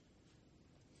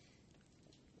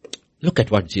 look at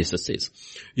what Jesus says.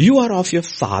 You are of your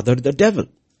father the devil.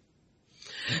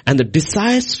 And the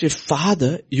desires of your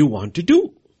father you want to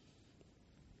do.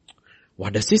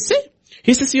 What does he say?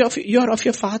 He says you are of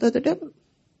your father the devil.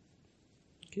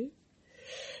 Okay.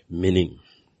 Meaning,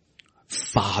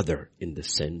 father in the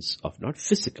sense of not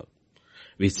physical.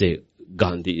 We say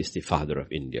Gandhi is the father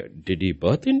of India. Did he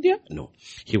birth India? No.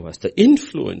 He was the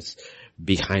influence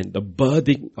behind the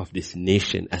birthing of this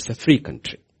nation as a free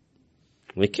country.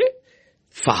 Okay?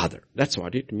 Father. That's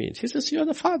what it means. He says, you're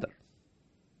the father.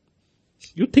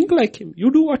 You think like him.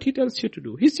 You do what he tells you to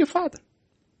do. He's your father.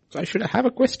 So I should have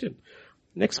a question.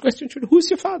 Next question should, who's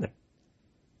your father?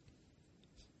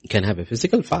 You can have a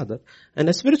physical father and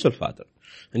a spiritual father.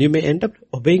 And you may end up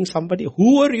obeying somebody.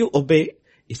 Whoever you obey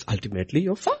is ultimately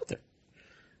your father.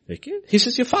 Okay? He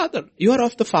says, your father. You are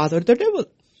of the father, the devil.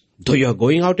 Though you are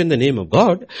going out in the name of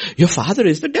God, your father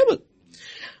is the devil.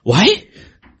 Why?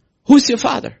 Who's your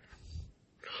father?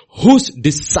 Whose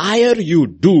desire you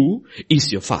do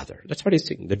is your father. That's what he's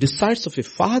saying. The desires of a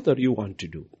father you want to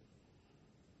do.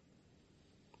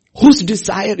 Whose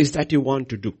desire is that you want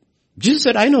to do? Jesus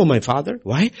said, I know my father.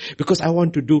 Why? Because I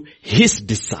want to do his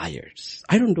desires.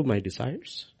 I don't do my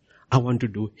desires. I want to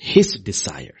do his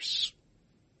desires.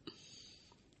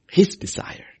 His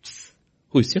desires.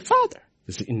 Who is your father?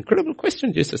 It's an incredible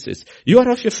question. Jesus says, you are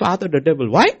of your father, the devil.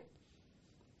 Why?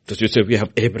 Because you say, we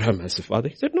have Abraham as a father.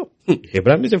 He said, no.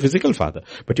 Abraham is a physical father,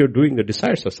 but you're doing the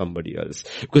desires of somebody else.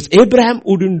 Because Abraham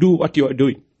wouldn't do what you are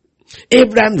doing.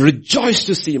 Abraham rejoiced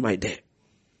to see my day.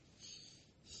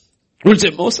 We'll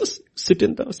say, Moses, sit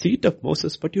in the seat of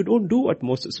Moses, but you don't do what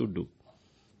Moses would do.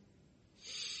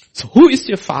 So who is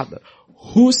your father?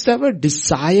 Whosoever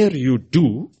desire you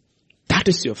do, that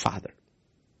is your father.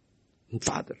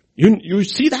 Father. You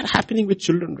see that happening with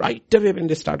children right away when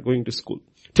they start going to school.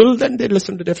 Till then they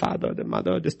listen to their father, their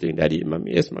mother, this thing, daddy,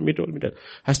 mommy, yes, mommy told me that.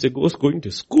 As they go going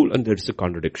to school, and there is a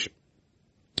contradiction.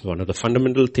 One of the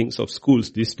fundamental things of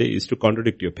schools these days is to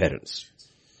contradict your parents.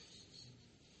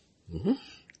 Mm-hmm.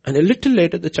 And a little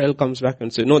later the child comes back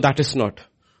and says, no, that is not.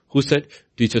 Who said?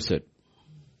 Teacher said.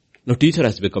 No, teacher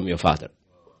has become your father.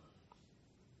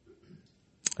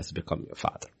 Has become your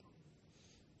father.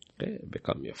 Okay,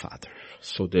 become your father.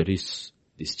 So there is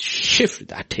this shift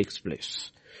that takes place.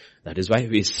 That is why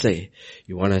we say,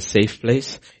 you want a safe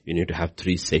place, you need to have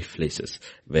 3 safe places.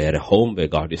 Where a home where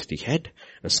God is the head,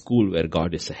 a school where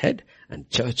God is the head, and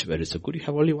church where is a good. You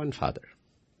have only one father.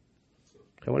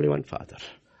 You have only one father.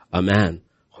 A man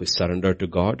who is surrendered to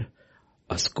God,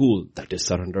 a school that is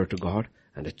surrendered to God,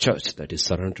 and a church that is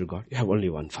surrendered to God. You have only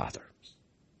one father.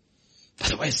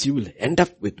 Otherwise you will end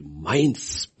up with minds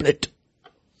split.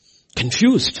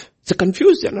 Confused. It's a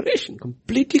confused generation.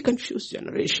 Completely confused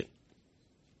generation.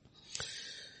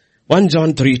 1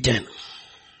 John 3:10.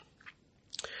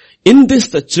 In this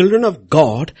the children of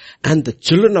God and the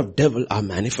children of devil are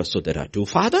manifest. So there are 2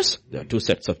 fathers, there are 2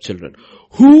 sets of children.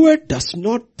 Whoever does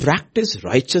not practice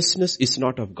righteousness is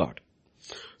not of God.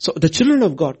 So the children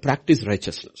of God practice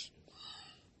righteousness.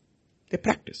 They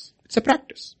practice. It's a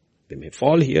practice. They may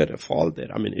fall here or fall there.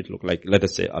 I mean, it looked like, let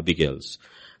us say, Abigail's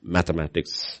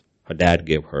mathematics. Her dad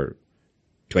gave her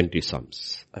 20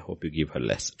 sums. I hope you give her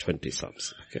less. 20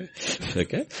 sums. Okay?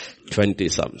 Okay? 20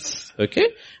 sums.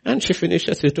 Okay? And she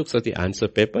finishes, she took the answer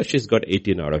paper. She's got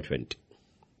 18 out of 20.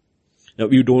 Now,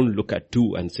 you don't look at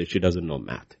 2 and say she doesn't know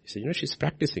math. You say, she's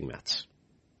practicing maths.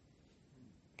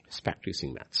 She's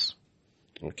practicing maths.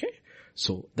 Okay?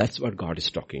 So, that's what God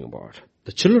is talking about.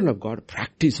 The children of God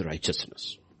practice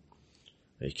righteousness.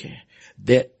 Okay?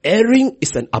 Their erring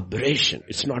is an aberration.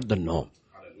 It's not the norm.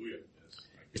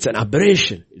 It's an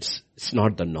aberration. It's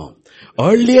not the norm.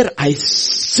 Earlier I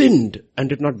sinned and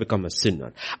did not become a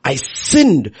sinner. I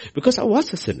sinned because I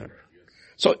was a sinner.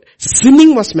 So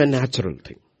sinning was my natural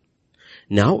thing.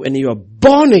 Now when you are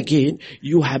born again,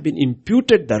 you have been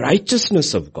imputed the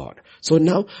righteousness of God. So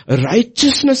now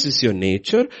righteousness is your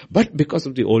nature, but because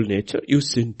of the old nature, you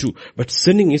sin too. But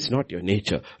sinning is not your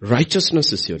nature.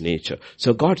 Righteousness is your nature.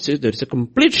 So God says there is a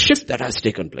complete shift that has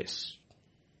taken place.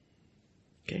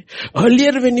 Okay.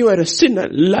 Earlier when you were a sinner,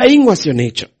 lying was your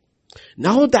nature.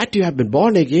 Now that you have been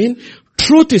born again,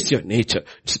 truth is your nature.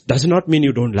 It does not mean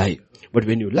you don't lie. But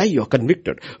when you lie, you are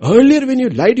convicted. Earlier when you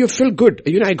lied, you feel good.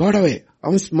 I got away.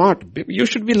 I'm smart. You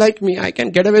should be like me. I can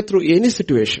get away through any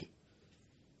situation.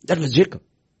 That was Jacob.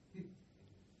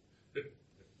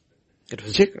 It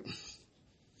was Jacob.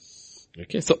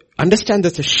 Okay, so understand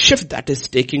there's a shift that is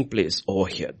taking place over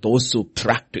here. Those who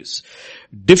practice.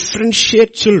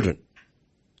 Differentiate children.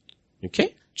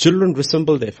 Okay? Children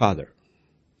resemble their father.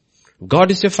 God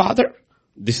is your father.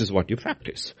 This is what you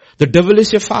practice. The devil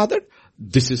is your father.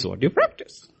 This is what you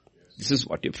practice. This is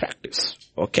what you practice.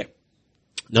 Okay.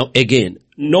 Now again,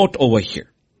 note over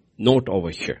here. Note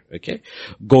over here. Okay.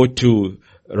 Go to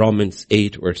Romans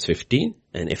 8 verse 15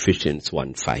 and Ephesians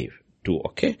 1:5. 2,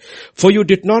 okay? For you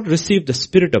did not receive the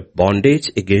spirit of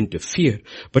bondage again to fear,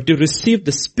 but you received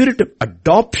the spirit of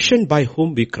adoption by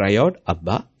whom we cry out,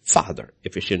 Abba, Father.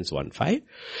 Ephesians 1:5.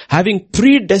 Having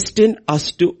predestined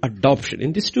us to adoption.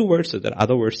 In these 2 verses, there are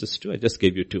other verses too. I just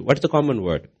gave you 2. What's the common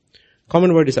word?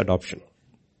 Common word is adoption.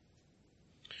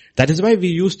 That is why we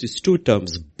use these 2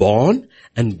 terms, born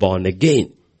and born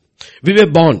again. We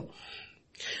were born.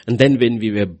 And then when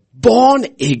we were born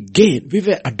again, we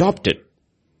were adopted.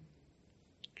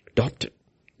 Adopted.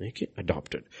 Okay,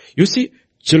 adopted. You see,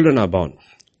 children are born.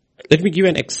 Let me give you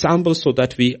an example so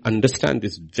that we understand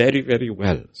this very, very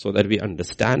well. So that we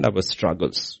understand our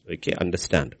struggles. Okay,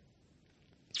 understand.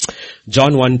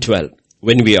 John 1:12.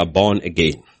 When we are born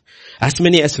again. As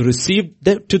many as received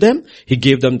to them, he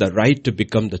gave them the right to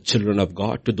become the children of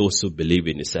God to those who believe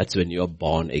in it. That's when you are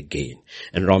born again.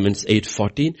 And Romans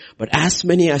 8:14, but as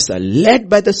many as are led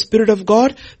by the Spirit of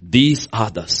God, these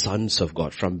are the sons of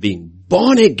God. From being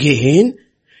born again,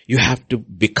 you have to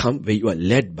become where you are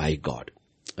led by God.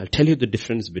 I'll tell you the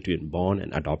difference between born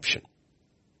and adoption.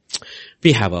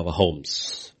 We have our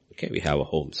homes. Okay, we have our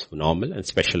homes, normal and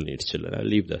special needs children. I'll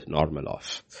leave the normal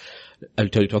off. I'll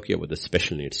talk you about the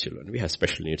special needs children. We have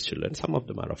special needs children. Some of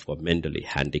them are of course mentally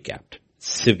handicapped,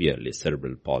 severely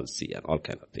cerebral palsy and all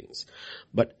kind of things.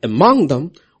 But among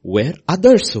them were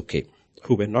others who came,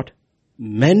 who were not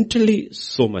mentally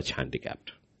so much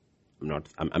handicapped.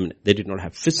 They did not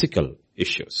have physical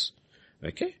issues.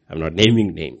 Okay? I'm not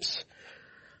naming names.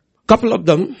 A couple of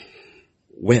them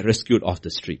were rescued off the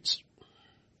streets.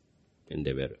 And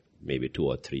they were maybe 2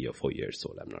 or 3 or 4 years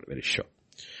old. I'm not very sure.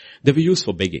 They were used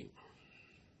for begging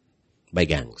by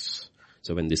gangs.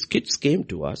 So when these kids came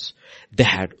to us, they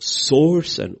had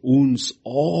sores and wounds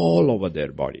all over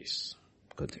their bodies.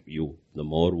 Because the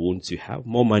more wounds you have,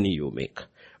 more money you make.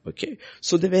 Okay?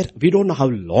 So we don't know how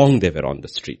long they were on the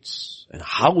streets and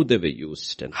how they were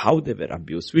used and how they were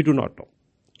abused. We do not know.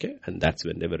 Okay? And that's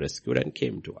when they were rescued and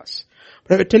came to us.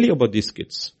 But I will tell you about these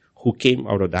kids who came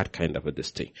out of that kind of a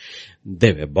this thing.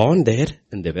 They were born there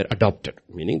and they were adopted,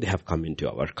 meaning they have come into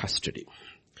our custody.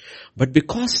 But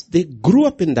because they grew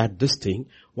up in this thing,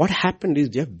 what happened is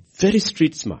they are very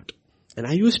street smart. And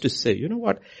I used to say, you know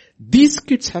what? These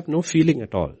kids have no feeling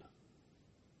at all.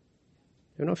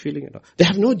 They have no feeling at all. They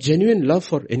have no genuine love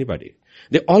for anybody.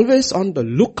 They're always on the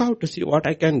lookout to see what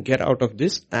I can get out of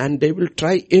this, and they will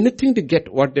try anything to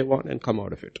get what they want and come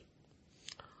out of it.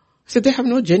 So they have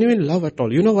no genuine love at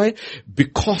all. You know why?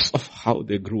 Because of how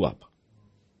they grew up.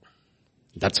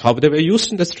 That's how they were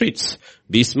used in the streets.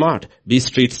 Be smart. Be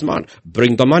street smart.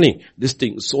 Bring the money. This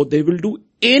thing. So they will do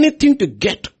anything to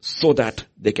get so that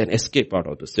they can escape out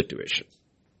of the situation.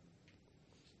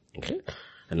 Okay?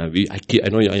 And I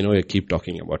know I keep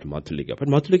talking about Madhulika. But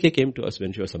Madhulika came to us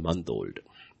when she was a month old.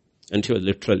 And she was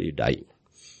literally dying.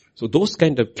 So those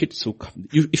kind of kids who come,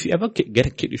 if you ever get a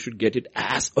kid, you should get it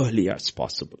as early as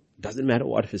possible. Doesn't matter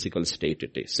what physical state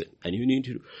it is in. And you need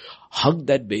to hug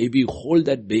that baby, hold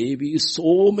that baby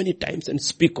so many times and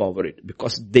speak over it.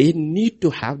 Because they need to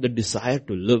have the desire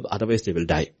to live, otherwise they will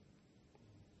die.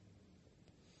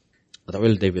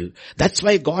 Otherwise they will. That's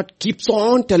why God keeps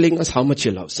on telling us how much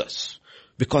He loves us.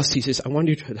 Because He says, I want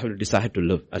you to have a desire to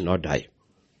live and not die.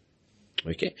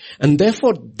 Okay? And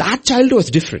therefore that child was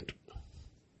different.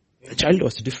 The child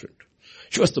was different.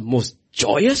 She was the most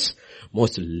joyous,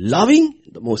 most loving,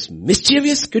 the most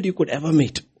mischievous kid you could ever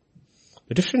meet.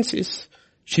 The difference is,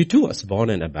 she too was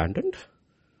born and abandoned.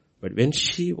 But when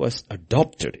she was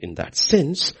adopted in that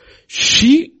sense,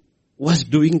 she was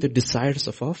doing the desires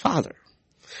of her father.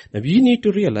 Now we need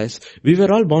to realize, we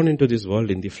were all born into this world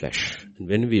in the flesh. And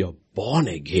when we are born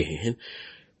again,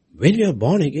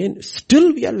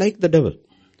 still we are like the devil.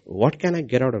 What can I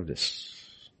get out of this?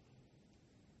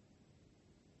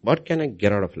 What can I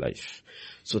get out of life?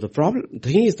 So the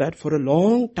thing is that for a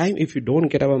long time, if you don't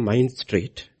get our mind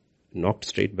straight, knocked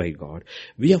straight by God,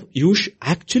 we are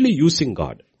actually using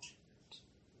God.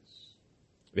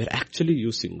 We are actually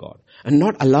using God and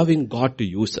not allowing God to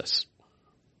use us.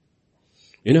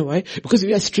 You know why? Because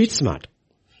we are street smart.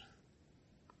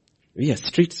 We are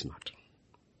street smart.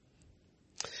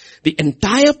 The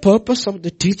entire purpose of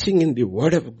the teaching in the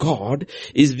Word of God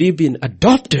is we've been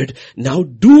adopted. Now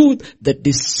do the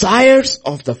desires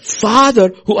of the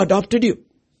Father who adopted you.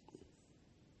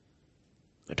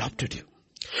 Adopted you.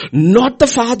 Not the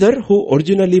Father who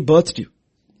originally birthed you.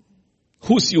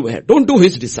 Whose you were. Don't do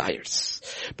His desires.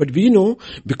 But we know,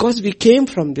 because we came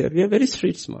from there, we are very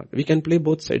street smart. We can play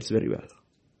both sides very well.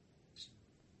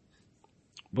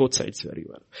 Both sides very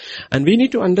well. And we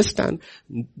need to understand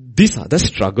these are the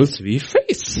struggles we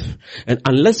face. And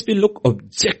unless we look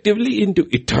objectively into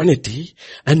eternity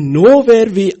and know where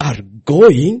we are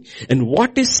going and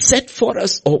what is set for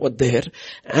us over there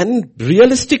and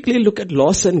realistically look at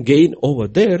loss and gain over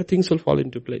there, things will fall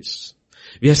into place.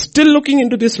 We are still looking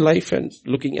into this life and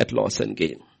looking at loss and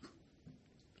gain.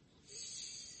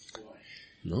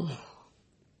 No.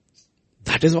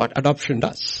 That is what adoption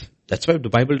does. That's why the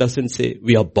Bible doesn't say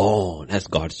we are born as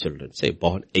God's children. Say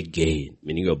born again,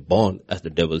 meaning you are born as the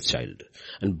devil's child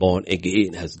and born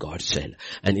again as God's child.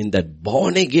 And in that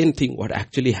born again thing, what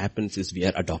actually happens is we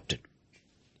are adopted.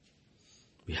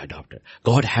 We are adopted.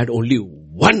 God had only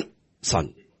one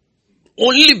son.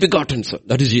 Only begotten son.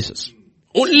 That is Jesus.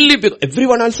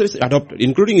 Everyone else is adopted,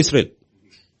 including Israel.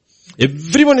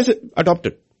 Everyone is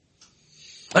adopted.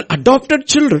 And adopted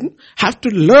children have to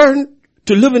learn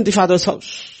to live in the Father's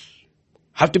house.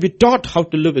 Have to be taught how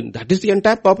to live in. That is the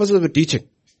entire purpose of the teaching.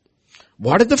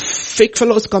 What do the fake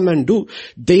fellows come and do?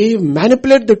 They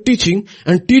manipulate the teaching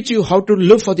and teach you how to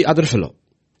live for the other fellow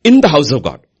in the house of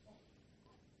God.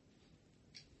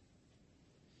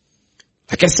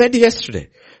 Like I said yesterday,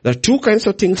 there are two kinds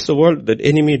of things the world, the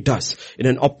enemy does. In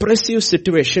an oppressive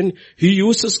situation, he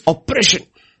uses oppression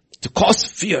to cause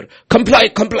fear.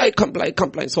 Comply.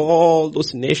 So all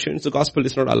those nations, the gospel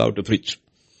is not allowed to preach.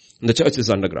 And the church is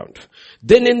underground.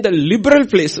 Then in the liberal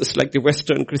places like the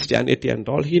Western Christianity and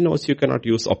all, he knows you cannot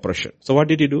use oppression. So what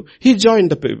did he do? He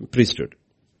joined the priesthood.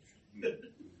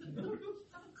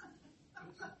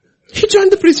 He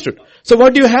joined the priesthood. So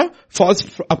what do you have? False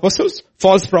apostles,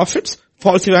 false prophets,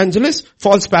 false evangelists,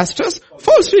 false pastors,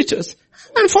 false preachers,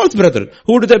 and false brethren.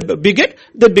 Who do they beget?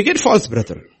 They beget false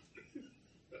brethren.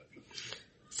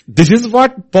 This is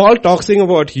what Paul talking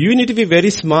about. You need to be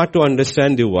very smart to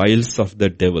understand the wiles of the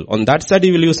devil. On that side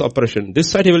he will use oppression.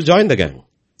 This side he will join the gang.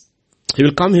 He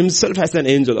will come himself as an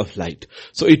angel of light.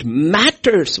 So it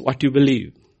matters what you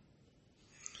believe.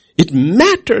 It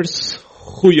matters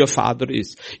who your father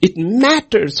is. It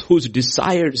matters whose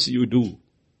desires you do.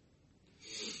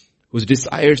 Whose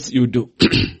desires you do.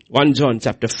 1 John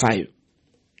chapter 5,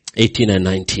 18 and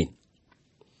 19.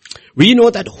 We know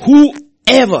that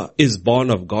whoever is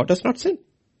born of God does not sin.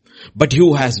 But he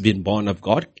who has been born of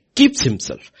God keeps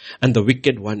himself, and the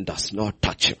wicked one does not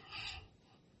touch him.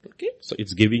 Okay, so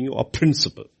it's giving you a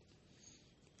principle.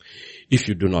 If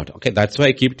you do not, okay, that's why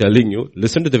I keep telling you,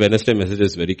 listen to the Wednesday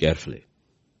messages very carefully.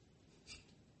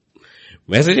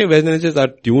 Messages are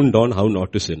tuned on how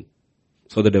not to sin.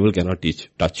 So the devil cannot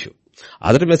touch you.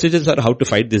 Other messages are how to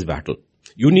fight this battle.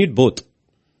 You need both.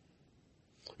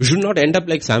 You should not end up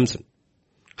like Samson,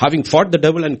 having fought the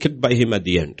devil and kicked by him at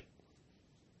the end.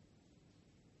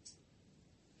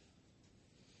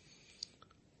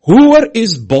 Whoever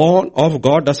is born of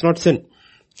God does not sin.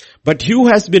 But he who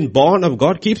has been born of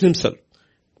God keeps himself.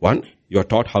 1, you are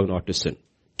taught how not to sin.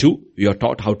 2, you are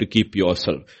taught how to keep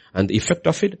yourself. And the effect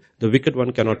of it, the wicked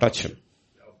one cannot touch him.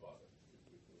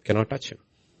 Cannot touch him.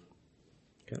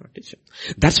 Cannot teach him.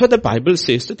 That's what the Bible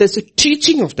says. So there's a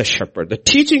teaching of the shepherd. The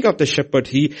teaching of the shepherd,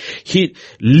 he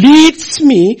leads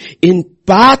me in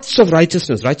paths of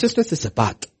righteousness. Righteousness is a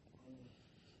path.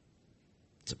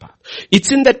 It's a path.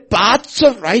 It's in that paths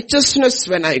of righteousness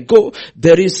when I go,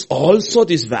 there is also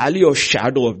this valley of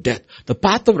shadow of death. The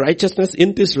path of righteousness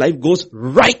in this life goes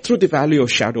right through the valley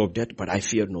of shadow of death, but I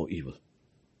fear no evil.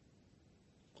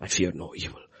 I fear no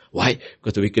evil. Why?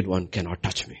 Because the wicked one cannot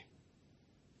touch me.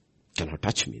 Cannot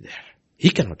touch me there. He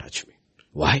cannot touch me.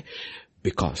 Why?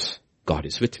 Because God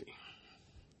is with me.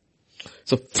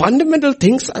 So fundamental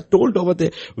things are told over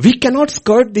there. We cannot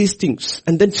skirt these things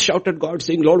and then shout at God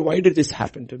saying, Lord, why did this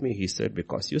happen to me? He said,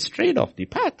 because you strayed off the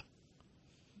path.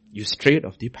 You strayed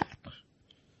off the path.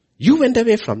 You went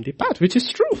away from the path, which is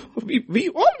true. We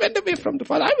all went away from the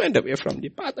path. I went away from the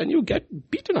path and you get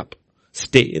beaten up.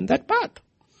 Stay in that path.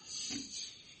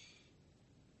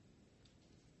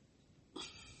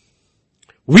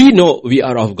 We know we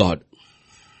are of God.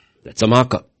 That's a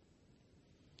marker.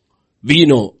 We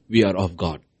know we are of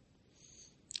God.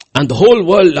 And the whole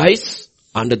world lies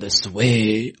under the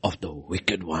sway of the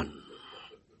wicked one.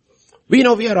 We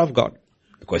know we are of God.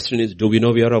 The question is, do we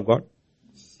know we are of God?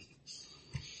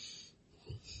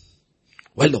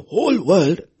 Well, the whole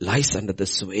world lies under the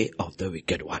sway of the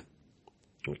wicked one.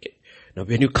 Okay. Now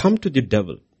when you come to the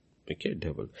devil,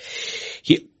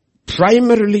 he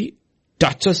primarily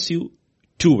touches you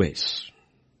 2 ways.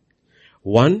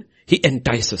 1, he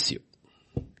entices you.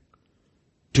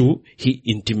 2, he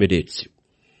intimidates you.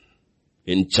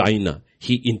 In China,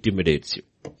 he intimidates you.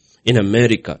 In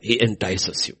America, he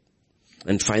entices you.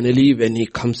 And finally, when he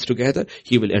comes together,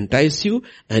 he will entice you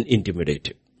and intimidate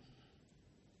you.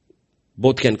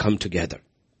 Both can come together.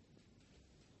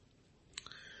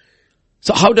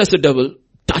 So how does the devil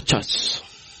touch us?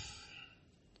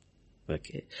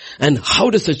 Okay. And how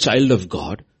does a child of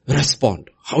God respond?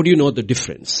 How do you know the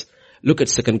difference? Look at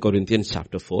 2 Corinthians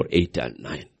chapter 4, 8 and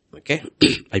 9. Okay.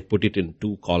 I put it in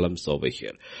 2 columns over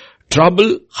here.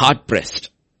 Trouble, hard pressed.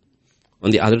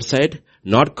 On the other side,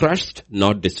 not crushed,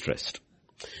 not distressed.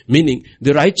 Meaning,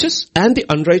 the righteous and the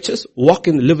unrighteous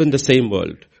live in the same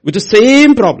world with the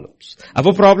same problems.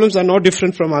 Our problems are not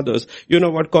different from others. You know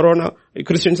what, corona,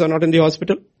 Christians are not in the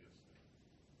hospital.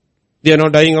 They are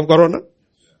not dying of corona.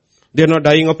 They are not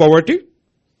dying of poverty.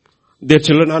 Their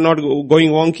children are not going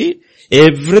wonky.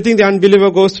 Everything the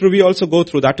unbeliever goes through, we also go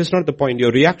through. That is not the point.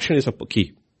 Your reaction is a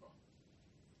key.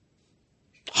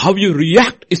 How you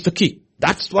react is the key.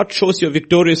 That's what shows you're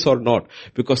victorious or not.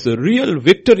 Because the real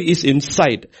victory is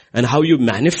inside and how you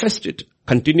manifest it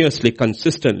continuously,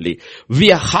 consistently.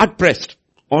 We are hard pressed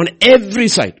on every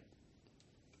side.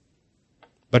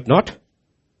 But not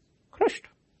crushed.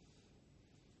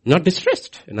 Not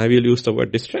distressed. And I will use the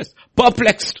word distressed.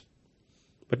 Perplexed.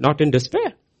 But not in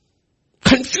despair.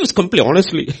 Confused completely,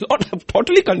 honestly. Lord, I'm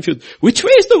totally confused. Which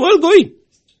way is the world going?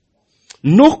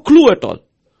 No clue at all.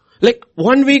 Like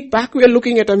 1 week back we are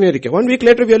looking at America. 1 week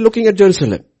later we are looking at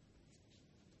Jerusalem.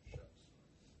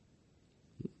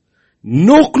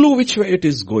 No clue which way it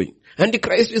is going.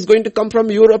 Antichrist is going to come from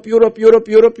Europe. Now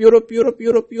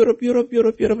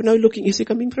looking, is he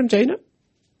coming from China?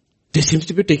 They seems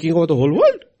to be taking over the whole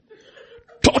world.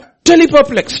 Totally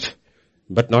perplexed.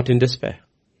 But not in despair.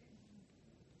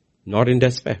 Not in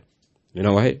despair. You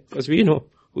know why? Because we know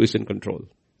who is in control.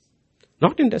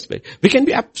 Not in despair. We can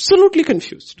be absolutely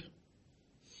confused.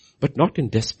 But not in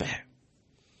despair.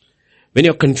 When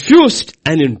you're confused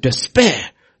and in despair,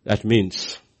 that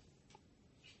means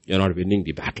you're not winning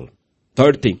the battle.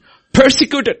 Third thing,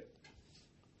 persecuted.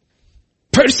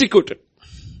 Persecuted.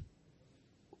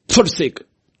 Forsaken.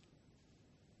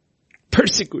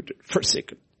 Persecuted.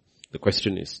 Forsaken. The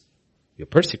question is, you're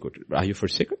persecuted. Are you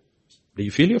forsaken? Do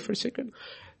you feel you're forsaken?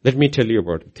 Let me tell you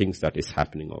about the things that is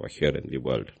happening over here in the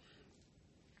world.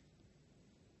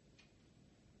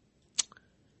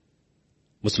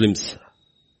 Muslims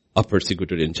are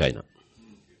persecuted in China.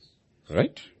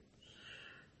 Right?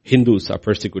 Hindus are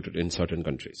persecuted in certain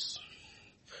countries.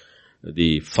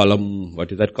 The Falun,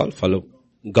 what is that called? Falun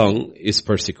Gong is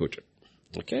persecuted.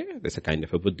 Okay? There's a kind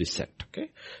of a Buddhist sect. Okay?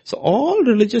 So all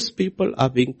religious people are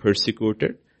being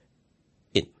persecuted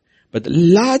in. But the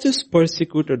largest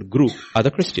persecuted group are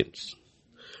the Christians.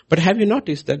 But have you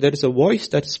noticed that there is a voice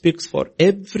that speaks for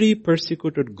every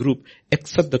persecuted group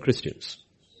except the Christians?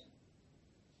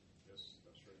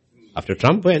 After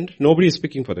Trump went, nobody is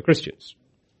speaking for the Christians.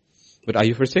 But are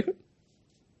you forsaken?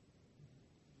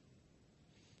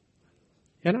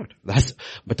 You're not.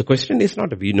 But the question is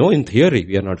not, we know in theory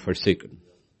we are not forsaken.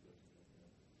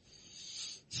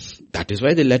 That is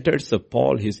why the letters of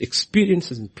Paul, his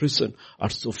experiences in prison are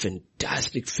so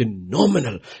fantastic,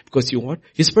 phenomenal. Because you know what?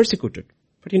 He's persecuted.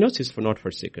 But he knows he's not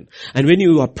forsaken. And when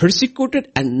you are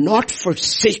persecuted and not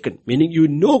forsaken, meaning you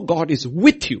know God is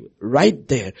with you right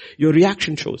there, your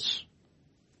reaction shows.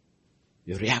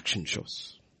 Your reaction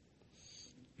shows.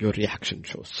 Your reaction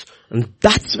shows. And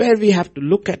that's where we have to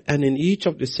look at, and in each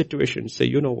of these situations say,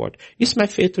 you know what? Is my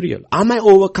faith real? Am I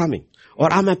overcoming?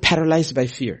 Or am I paralyzed by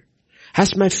fear?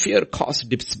 Has my fear caused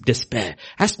despair?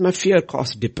 Has my fear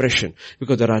caused depression?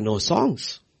 Because there are no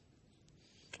songs.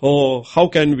 Oh, how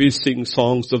can we sing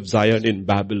songs of Zion in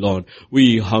Babylon?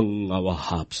 We hung our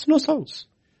harps. No songs.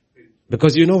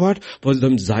 Because you know what? For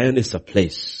them, Zion is a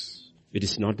place. It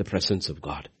is not the presence of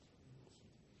God.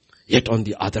 Yet on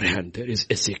the other hand, there is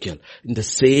Ezekiel in the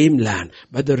same land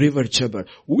by the river Chebar.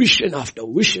 Vision after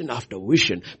vision after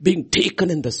vision being taken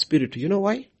in the spirit. You know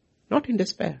why? Not in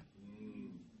despair.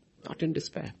 Not in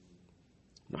despair.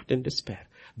 Not in despair.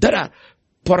 There are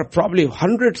probably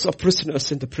hundreds of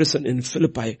prisoners in the prison in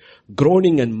Philippi,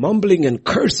 groaning and mumbling and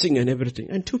cursing and everything.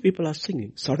 And 2 people are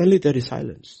singing. Suddenly there is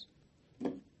silence.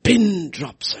 Pin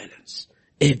drop silence.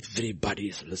 Everybody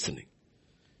is listening.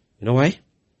 You know why?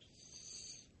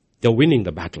 They're winning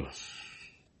the battle.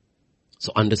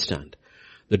 So understand,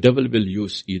 the devil will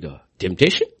use either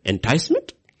temptation,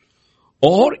 enticement,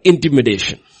 or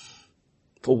intimidation.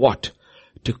 For what?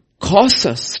 To cause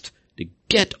us to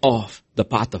get off the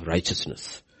path of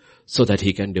righteousness so that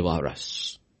he can devour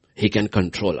us. He can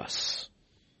control us.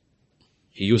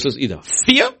 He uses either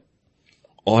fear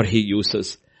or he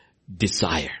uses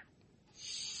desire.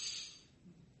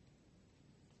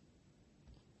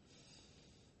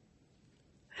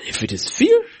 And if it is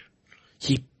fear,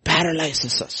 he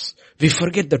paralyzes us. We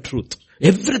forget the truth.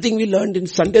 Everything we learned in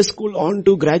Sunday school on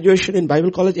to graduation in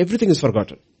Bible college, everything is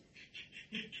forgotten.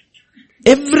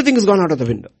 Everything is gone out of the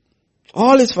window.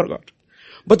 All is forgotten.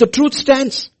 But the truth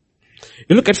stands.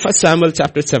 You look at 1 Samuel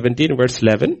chapter 17 verse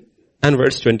 11 and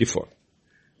verse 24.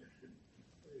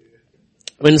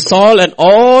 When Saul and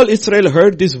all Israel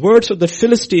heard these words of the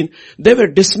Philistine, they were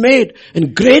dismayed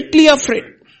and greatly afraid.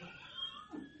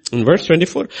 In verse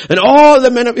 24, and all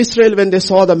the men of Israel, when they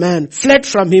saw the man, fled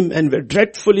from him and were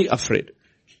dreadfully afraid.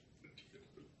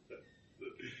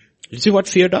 You see what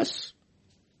fear does?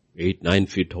 8, 9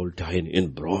 feet tall, tiny, in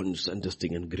bronze and this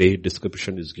thing, and great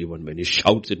description is given. When he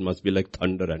shouts, it must be like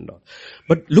thunder and all.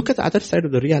 But look at the other side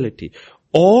of the reality.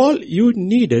 All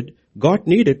God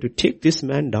needed to take this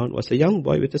man down was a young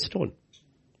boy with a stone.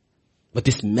 But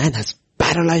this man has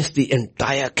paralyzed the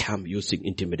entire camp using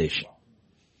intimidation.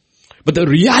 But the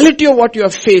reality of what you are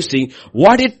facing,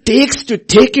 what it takes to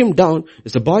take him down,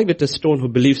 is a boy with a stone who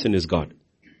believes in his God.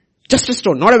 Just a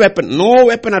stone, not a weapon, no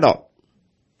weapon at all.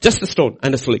 Just a stone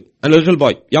and a sling. And a little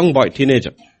boy, young boy,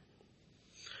 teenager.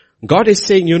 God is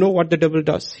saying, you know what the devil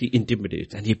does? He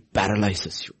intimidates and he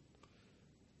paralyzes you.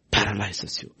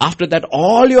 Paralyzes you. After that,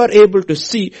 all you are able to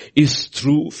see is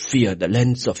through fear, the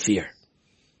lens of fear.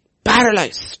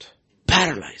 Paralyzed.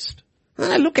 Paralyzed.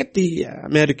 And I look at the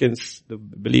Americans, the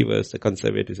believers, the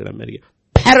conservatives in America,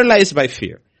 paralyzed by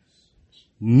fear.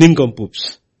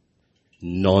 Nincompoops.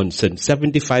 Nonsense.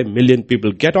 75 million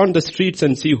people. Get on the streets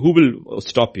and see who will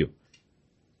stop you.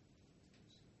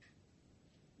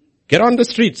 Get on the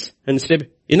streets and say,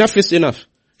 enough is enough.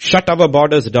 Shut our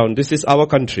borders down. This is our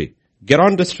country. Get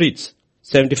on the streets.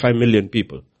 75 million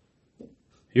people.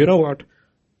 You know what?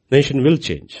 Nation will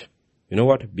change. You know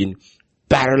what? Been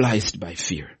paralyzed by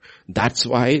fear. That's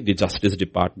why the Justice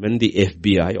Department, the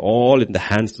FBI, all in the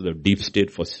hands of the deep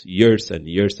state for years and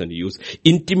years and use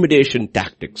intimidation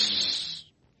tactics.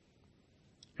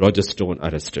 Roger Stone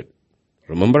arrested.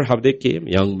 Remember how they came?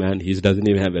 Young man, he doesn't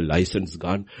even have a licensed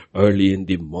gun. Early in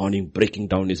the morning, breaking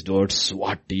down his door,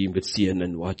 SWAT team with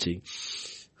CNN watching.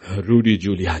 Rudy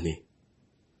Giuliani,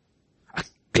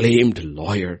 acclaimed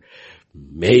lawyer,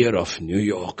 mayor of New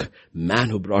York, man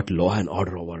who brought law and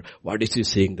order over. What is he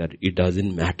saying? That it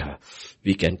doesn't matter.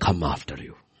 We can come after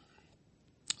you.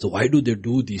 So why do they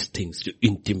do these things? To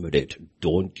intimidate.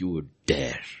 Don't you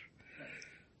dare.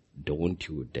 Don't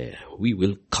you dare. We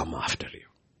will come after you.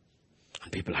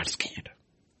 And people are scared.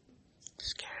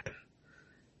 Scared.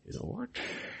 You know what?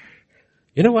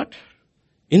 You know what?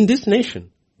 In this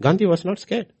nation, Gandhi was not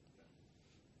scared.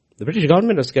 The British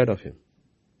government was scared of him.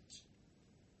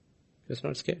 He was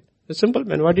not scared. A simple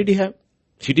man. What did he have?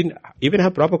 He didn't even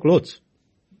have proper clothes.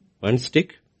 One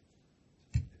stick.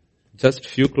 Just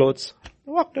few clothes.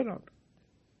 Walked around.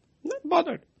 Not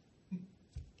bothered.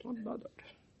 Not bothered.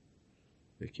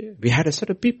 Okay. We had a set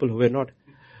of people who were not,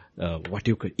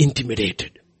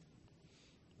 intimidated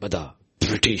by the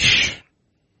British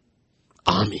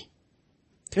army.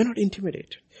 They're not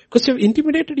intimidated. Because you're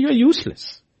intimidated, you are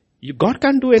useless. God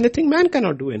can't do anything, man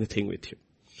cannot do anything with you.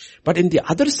 But in the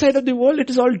other side of the world, it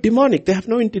is all demonic. They're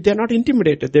not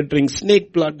intimidated. They drink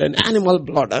snake blood and animal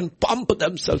blood and pump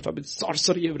themselves up with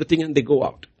sorcery, everything, and they go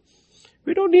out.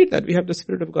 We don't need that. We have the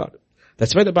Spirit of God.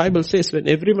 That's why the Bible says when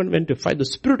everyone went to fight, the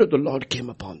Spirit of the Lord came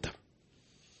upon them.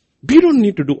 We don't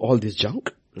need to do all this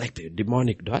junk like the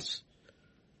demonic does.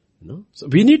 No? So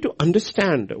we need to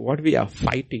understand what we are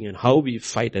fighting and how we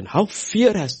fight and how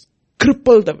fear has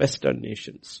crippled the Western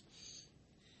nations.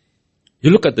 You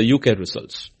look at the UK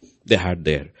results. They had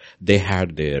their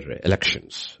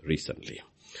elections recently.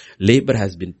 Labour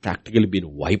has been practically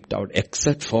been wiped out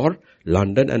except for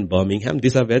London and Birmingham.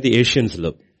 These are where the Asians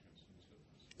live.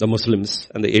 The Muslims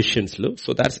and the Asians live.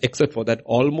 So that's except for that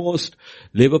almost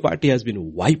Labour Party has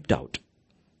been wiped out.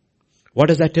 What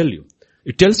does that tell you?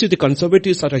 It tells you the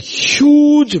conservatives are a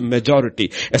huge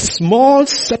majority. A small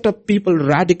set of people,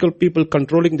 radical people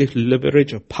controlling the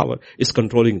leverage of power is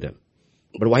controlling them.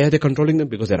 But why are they controlling them?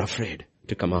 Because they're afraid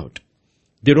to come out.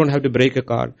 They don't have to break a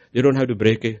car. They don't have to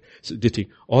break this thing.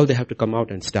 All they have to come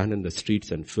out and stand in the streets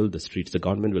and fill the streets. The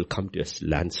government will come to a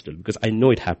standstill. Because I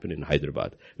know it happened in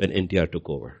Hyderabad when NTR took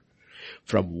over.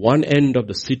 From one end of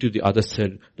the city to the other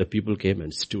side, the people came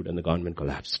and stood and the government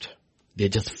collapsed. They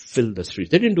just filled the streets.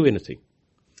 They didn't do anything.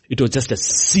 It was just a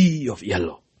sea of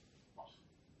yellow.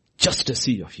 Just a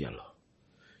sea of yellow.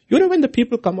 You know, when the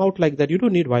people come out like that, you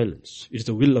don't need violence. It's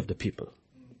the will of the people.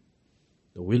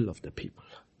 The will of the people.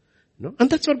 No? And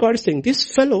that's what God is saying.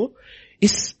 This fellow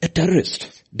is a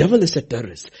terrorist. Devil is a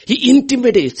terrorist. He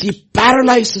intimidates. He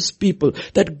paralyzes people.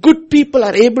 That good people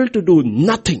are able to do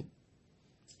nothing.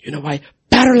 You know why?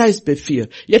 Paralyzed by fear.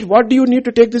 Yet what do you need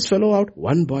to take this fellow out?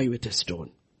 One boy with a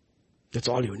stone. That's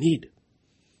all you need.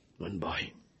 One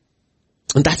boy.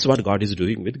 And that's what God is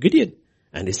doing with Gideon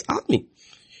and his army.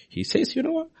 He says, you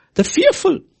know what? The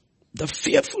fearful.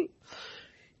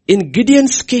 In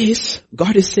Gideon's case,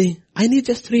 God is saying, I need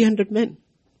just 300 men.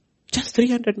 Just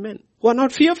 300 men who are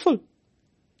not fearful.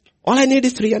 All I need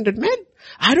is 300 men.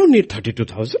 I don't need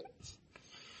 32,000.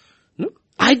 No.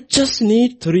 I just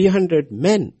need 300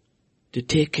 men to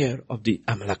take care of the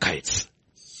Amalekites.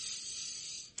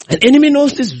 An enemy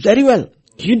knows this very well.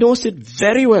 He knows it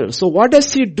very well. So what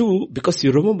does he do? Because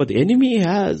you remember, the enemy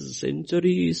has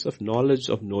centuries of knowledge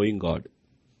of knowing God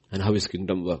and how his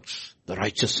kingdom works. The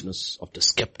righteousness of the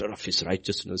scepter of his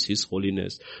righteousness, his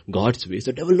holiness, God's ways.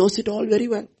 The devil knows it all very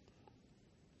well.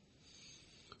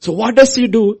 So what does he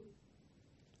do?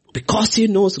 Because he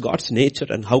knows God's nature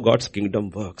and how God's kingdom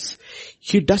works,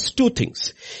 he does two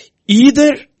things.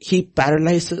 Either he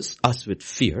paralyzes us with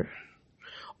fear,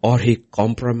 or he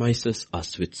compromises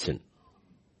us with sin.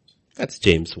 That's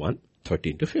James 1,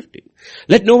 13 to 15.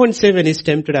 Let no one say when he is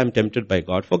tempted, I am tempted by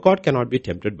God, for God cannot be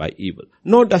tempted by evil,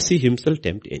 nor does he himself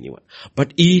tempt anyone.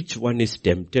 But each one is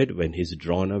tempted when he is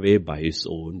drawn away by his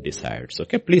own desires.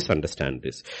 Okay, please understand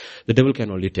this. The devil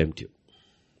can only tempt you.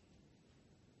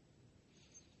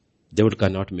 Devil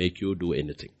cannot make you do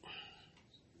anything.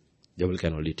 Devil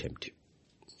can only tempt you.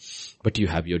 But you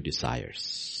have your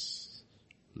desires.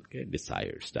 Okay,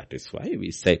 desires. That is why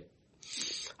we say,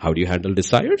 how do you handle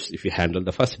desires? If you handle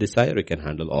the first desire, you can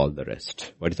handle all the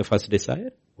rest. What is the first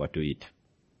desire? What to eat.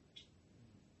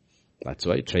 That's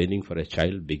why training for a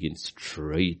child begins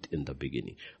straight in the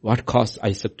beginning. What caused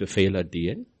Isaac to fail at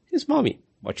the end? His mommy.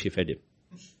 What she fed him.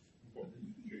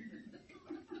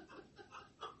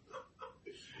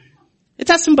 It's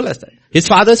as simple as that. His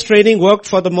father's training worked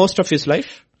for the most of his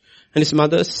life, and his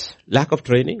mother's lack of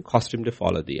training caused him to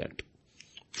fall at the end.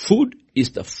 Food is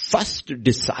the first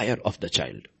desire of the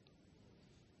child.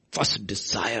 First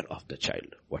desire of the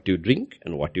child. What you drink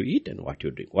and what you eat and what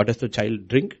you drink. What does the child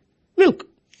drink? Milk.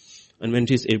 And when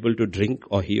she is able to drink,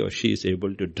 or he or she is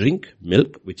able to drink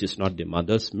milk, which is not the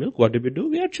mother's milk, what do?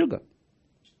 We add sugar.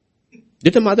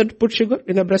 Did the mother put sugar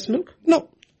in her breast milk? No.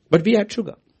 But we add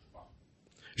sugar.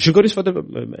 Sugar is for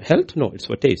the health? No, it's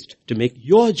for taste. To make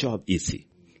your job easy.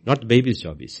 Not the baby's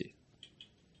job easy.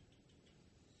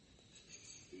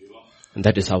 And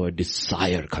that is how a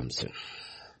desire comes in.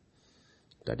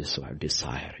 That is how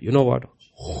desire. You know what?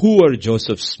 Who are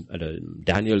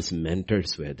Daniel's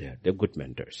mentors were there? They're good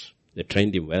mentors. They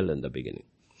trained him well in the beginning.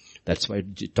 That's why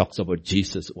it talks about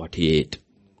Jesus, what he ate.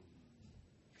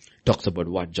 Talks about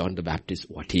what John the Baptist,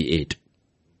 what he ate.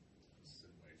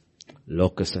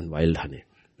 Locusts and wild honey.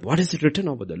 What is it written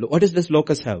over there? What does this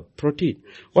locust have? Protein.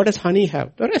 What does honey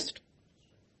have? The rest.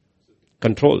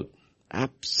 Control.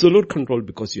 Absolute control,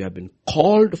 because you have been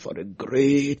called for a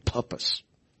great purpose.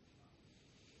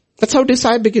 That's how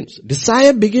desire begins.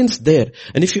 Desire begins there.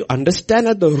 And if you understand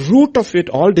at the root of it,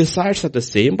 all desires are the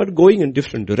same, but going in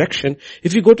different direction.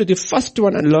 If you go to the first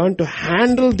one and learn to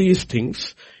handle these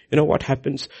things, you know what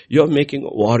happens? You're making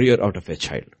a warrior out of a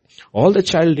child. All the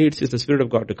child needs is the Spirit of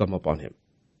God to come upon him.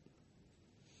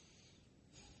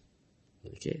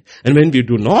 Okay. And when we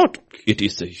do not, it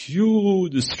is a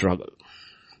huge struggle.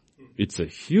 It's a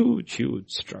huge,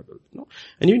 huge struggle. No?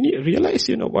 And you realize,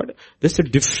 you know what? There's a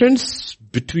difference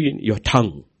between your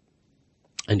tongue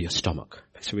and your stomach.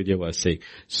 Pastor Vijay was saying,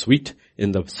 sweet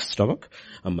in the stomach,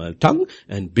 tongue,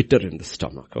 and bitter in the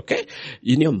stomach. Okay?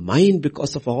 In your mind,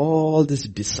 because of all these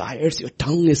desires, your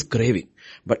tongue is craving.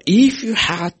 But if you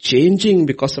have changing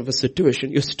because of a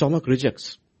situation, your stomach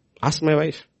rejects. Ask my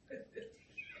wife.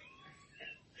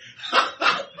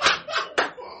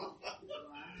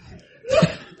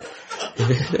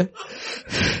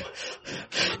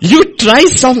 You try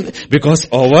something, because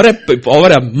over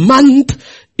a month,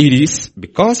 it is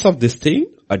because of this thing,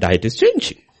 a diet is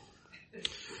changing.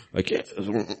 Okay?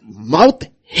 Mouth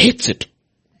hates it.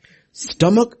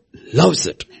 Stomach loves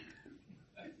it.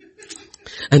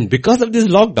 And because of this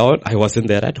lockdown, I wasn't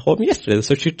there at home yesterday,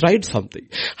 so she tried something.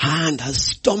 And her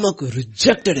stomach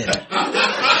rejected it.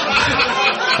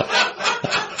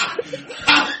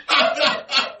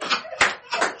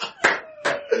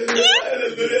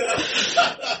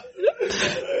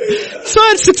 So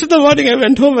at 6 a.m, I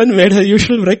went home and made her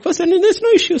usual breakfast, and there's no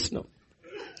issues now.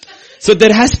 So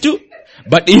there has to,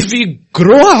 but if we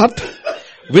grow up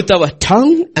with our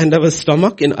tongue and our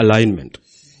stomach in alignment.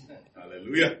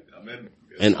 Hallelujah. Amen.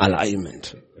 In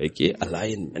alignment. Okay,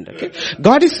 alignment. Okay.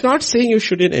 God is not saying you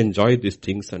shouldn't enjoy these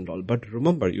things and all, but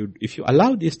remember, if you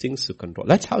allow these things to control,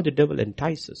 that's how the devil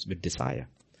entices, with desire.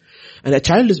 And a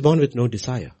child is born with no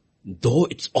desire. Though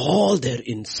it's all there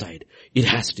inside, it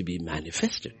has to be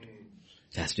manifested.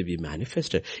 It has to be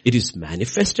manifested. It is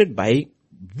manifested by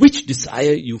which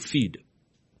desire you feed.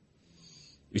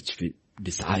 Which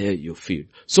desire you feed.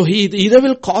 So he either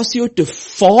will cause you to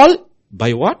fall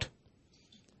by what?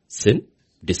 Sin,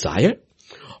 desire,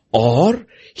 or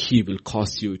he will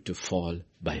cause you to fall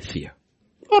by fear.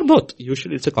 Or both.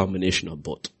 Usually it's a combination of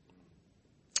both.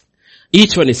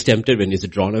 Each one is tempted when he is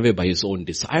drawn away by his own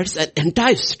desires and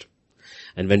enticed.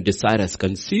 And when desire has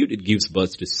conceived, it gives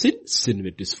birth to sin. Sin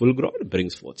with its full grown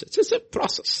brings forth. It's just a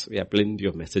process. We have plenty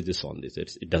of messages on this.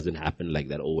 It doesn't happen like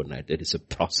that overnight. It is a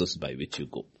process by which you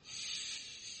go.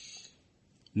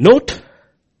 Note,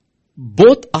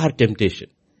 both are temptation.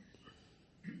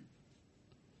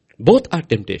 Both are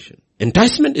temptation.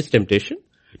 Enticement is temptation.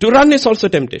 To run is also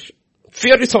temptation.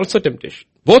 Fear is also temptation.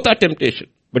 Both are temptation,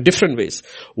 but different ways.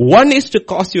 One is to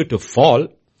cause you to fall.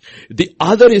 The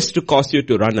other is to cause you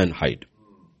to run and hide.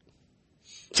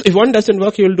 So if one doesn't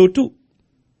work, he will do two.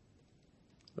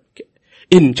 Okay.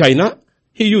 In China,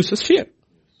 he uses fear.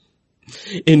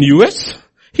 In US,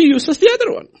 he uses the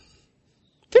other one.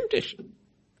 Temptation.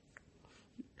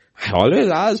 I always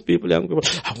ask people, young people,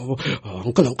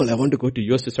 uncle, I want to go to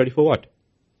US to study for what?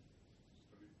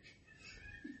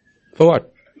 For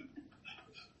what?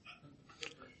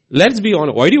 Let's be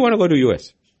honest. Why do you want to go to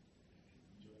US?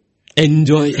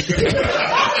 Enjoy.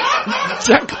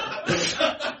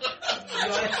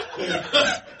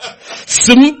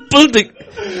 Simple thing.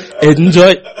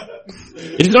 Enjoy.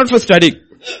 It is not for studying.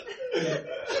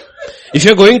 If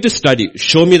you're going to study,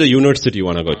 show me the university you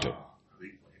want to go to.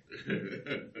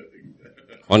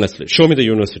 Honestly, show me the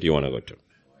university you want to go to.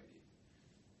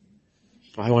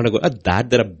 I want to go,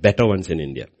 there are better ones in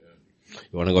India.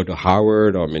 You want to go to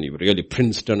Harvard or really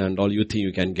Princeton and all, you think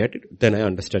you can get it, then I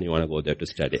understand you want to go there to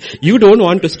study. You don't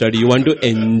want to study, you want to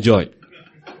enjoy.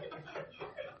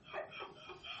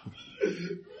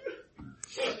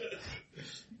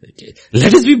 Okay.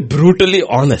 Let us be brutally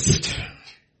honest.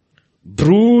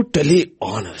 Brutally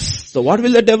honest. So what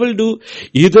will the devil do?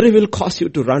 Either he will cause you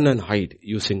to run and hide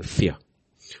using fear,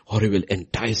 or he will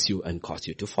entice you and cause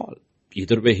you to fall.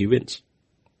 Either way he wins.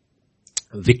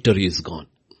 Victory is gone.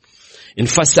 In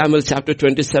 1 Samuel chapter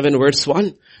 27 verse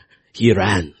 1, he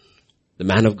ran. The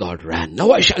man of God ran.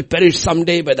 Now I shall perish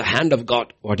someday by the hand of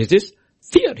God. What is this?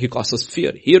 Fear. He causes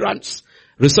fear. He runs.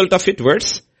 Result of it,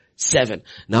 verse 7.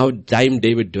 Now time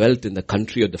David dwelt in the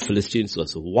country of the Philistines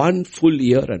was 1 full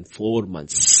year and 4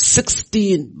 months.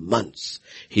 16 months.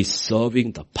 He's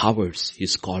serving the powers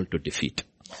he's called to defeat.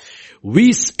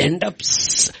 We end up,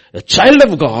 the child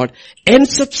of God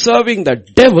ends up serving the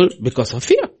devil because of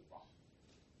fear.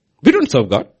 We don't serve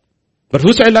God. But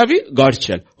whose child are we? God's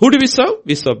child. Who do we serve?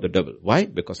 We serve the devil. Why?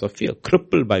 Because of fear.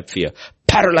 Crippled by fear.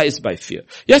 Paralyzed by fear.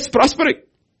 Yes, prospering.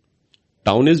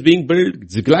 Town is being built.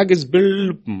 Ziklag is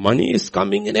built. Money is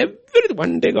coming in.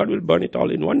 One day God will burn it all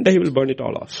in. One day He will burn it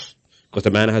all off. Because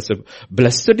the man has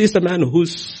blessed is the man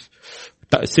whose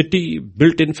city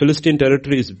built in Philistine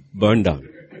territory is burned down.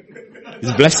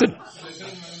 He's blessed.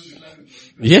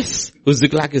 Yes, whose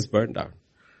Ziklag is burned down.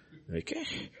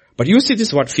 Okay. But you see this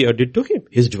is what fear did to him.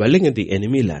 He's dwelling in the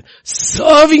enemy land,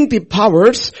 serving the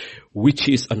powers which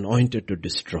he is anointed to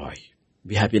destroy.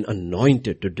 We have been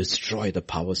anointed to destroy the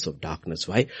powers of darkness.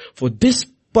 Why? For this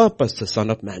purpose the Son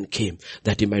of Man came,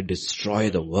 that he might destroy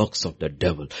the works of the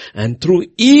devil. And through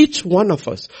each one of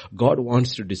us, God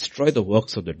wants to destroy the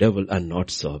works of the devil and not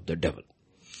serve the devil.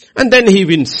 And then he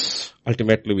wins.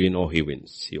 Ultimately we know he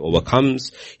wins. He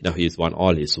overcomes. Now he's won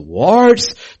all his wars.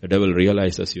 The devil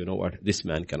realizes, you know what, this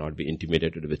man cannot be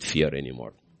intimidated with fear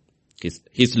anymore. He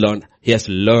has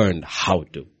learned how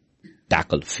to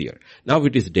tackle fear. Now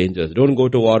it is dangerous. Don't go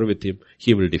to war with him.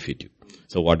 He will defeat you.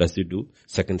 So what does he do?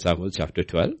 2 Samuel chapter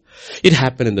 12. It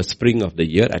happened in the spring of the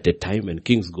year at a time when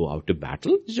kings go out to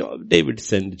battle. David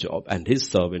sent Joab and his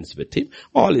servants with him.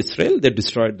 All Israel, they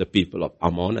destroyed the people of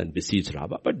Ammon and besieged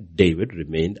Rabbah. But David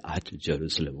remained at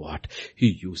Jerusalem. What?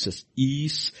 He uses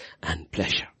ease and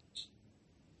pleasure.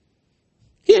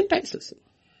 He entices him.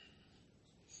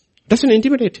 Doesn't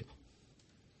intimidate him.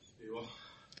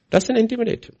 Doesn't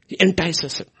intimidate him. He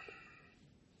entices him.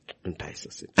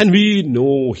 And we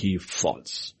know he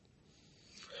falls.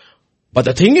 But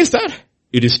the thing is that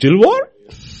it is still war.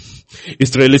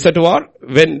 Israel is at war.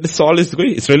 When Saul is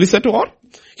going, Israel is at war.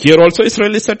 Here also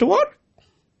Israel is at war.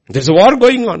 There's a war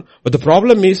going on. But the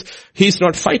problem is, he's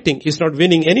not fighting. He's not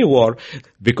winning any war.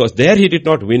 Because there he did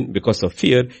not win because of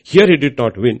fear. Here he did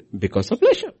not win because of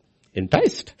pleasure.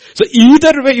 Enticed. So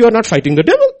either way you are not fighting the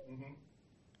devil.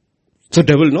 So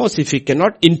devil knows if he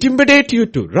cannot intimidate you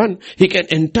to run, he can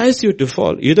entice you to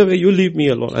fall. Either way you leave me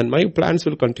alone and my plans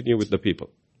will continue with the people.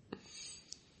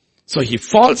 So he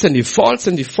falls and he falls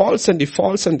and he falls and he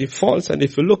falls and he falls. And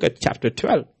if you look at chapter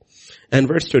 12 and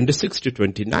verse 26 to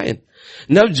 29.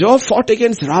 Now Joab fought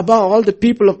against Rabbah. All the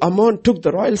people of Ammon took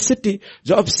the royal city.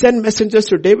 Joab sent messengers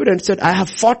to David and said, I have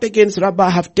fought against Rabbah. I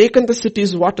have taken the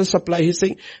city's water supply. He's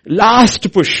saying, last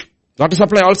push. Water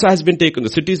supply also has been taken. The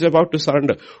city is about to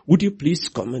surrender. Would you please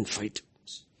come and fight?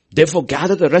 Therefore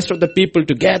gather the rest of the people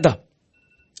together.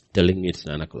 Telling me it's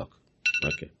 9 o'clock.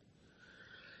 Okay.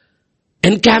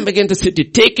 Encamp against the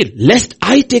city. Take it, lest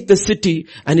I take the city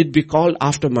and it be called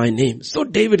after my name. So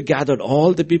David gathered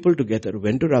all the people together,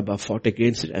 went to Rabbah, fought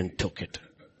against it and took it.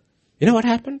 You know what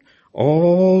happened?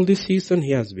 All this season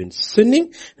he has been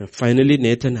sinning, and finally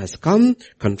Nathan has come,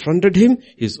 confronted him,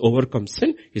 he's overcome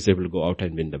sin, he's able to go out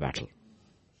and win the battle.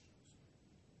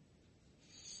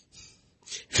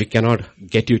 If he cannot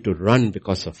get you to run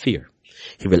because of fear,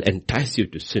 he will entice you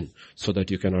to sin so that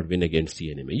you cannot win against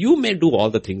the enemy. You may do all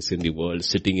the things in the world,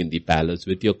 sitting in the palace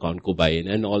with your concubine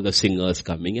and all the singers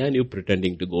coming and you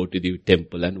pretending to go to the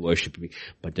temple and worship me.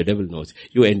 But the devil knows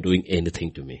you ain't doing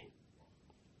anything to me.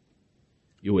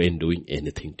 You ain't doing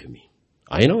anything to me.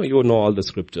 I know you know all the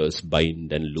scriptures,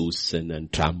 bind and loosen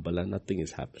and trample, and nothing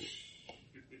is happening.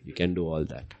 You can do all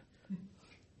that.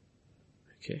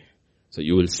 Okay. So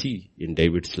you will see in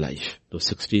David's life, those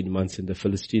 16 months in the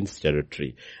Philistines'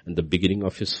 territory and the beginning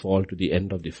of his fall to the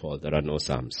end of the fall, there are no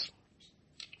psalms,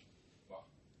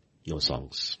 no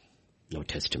songs, no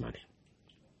testimony.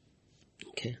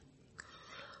 Okay.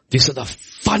 These are the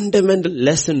fundamental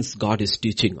lessons God is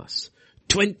teaching us.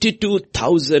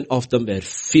 22,000 of them were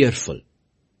fearful.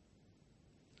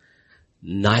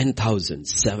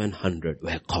 9,700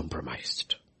 were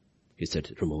compromised. He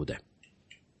said, remove them.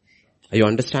 Are you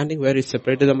understanding where he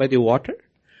separated them by the water?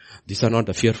 These are not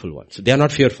the fearful ones. They are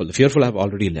not fearful. The fearful have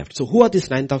already left. So who are these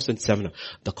 9,700?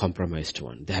 The compromised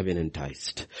one. They have been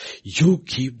enticed. You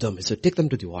keep them. He said, take them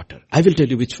to the water. I will tell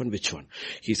you which one.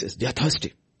 He says, they are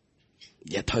thirsty.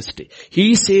 They are thirsty.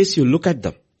 He says, you look at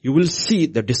them. You will see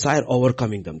the desire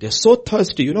overcoming them. They are so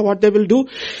thirsty. You know what they will do?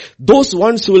 Those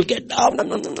ones who will get down,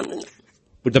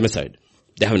 put them aside.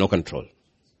 They have no control.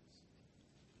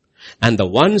 And the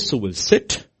ones who will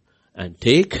sit and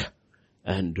take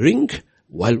and drink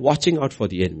while watching out for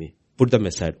the enemy, put them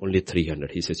aside, only 300.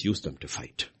 He says, use them to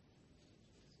fight.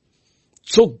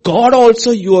 So God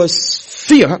also uses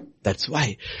fear. That's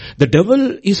why the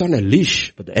devil is on a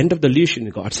leash, but the end of the leash in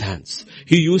God's hands.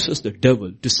 He uses the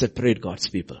devil to separate God's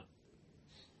people.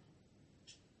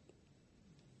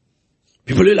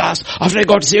 People will ask, after I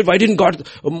got saved, why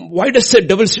does the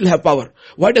devil still have power?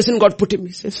 Why doesn't God put him?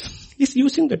 He says, he's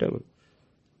using the devil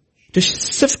to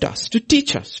sift us, to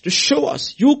teach us, to show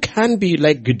us you can be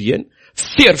like Gideon,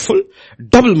 fearful,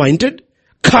 double-minded,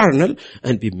 carnal,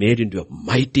 and be made into a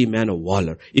mighty man of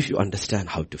valor if you understand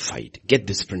how to fight. Get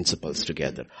these principles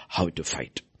together, how to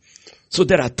fight. So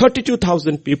there are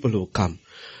 32,000 people who come.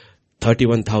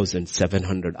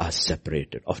 31,700 are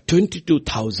separated. Of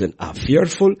 22,000 are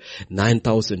fearful,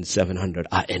 9,700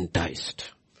 are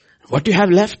enticed. What you have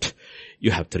left?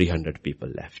 You have 300 people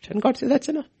left. And God says, that's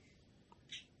enough.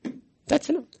 That's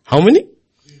enough. How many?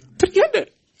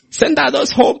 300. Send the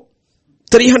others home.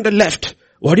 300 left.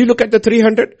 What do you look at the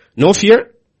 300? No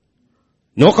fear.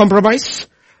 No compromise.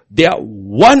 They are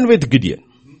one with Gideon.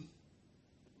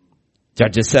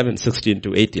 Judges 7, 16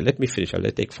 to 18. Let me finish. I'll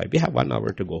take 5. We have 1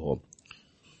 hour to go home.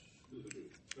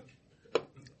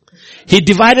 He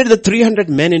divided the 300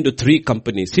 men into 3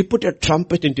 companies. He put a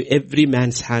trumpet into every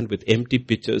man's hand with empty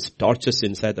pitchers, torches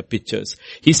inside the pitchers.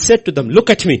 He said to them, look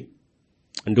at me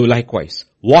and do likewise.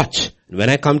 Watch. When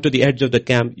I come to the edge of the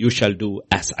camp, you shall do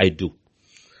as I do.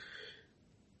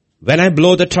 When I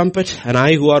blow the trumpet and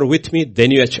I who are with me, then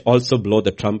you also blow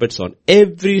the trumpets on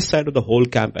every side of the whole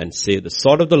camp and say the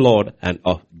sword of the Lord and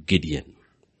of Gideon.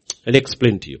 I'll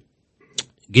explain to you.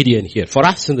 Gideon here, for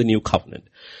us in the new covenant.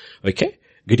 Okay?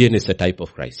 Gideon is a type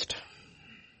of Christ.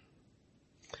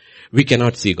 We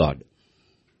cannot see God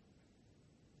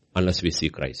unless we see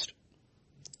Christ.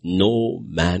 No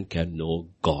man can know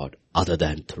God other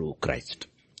than through Christ.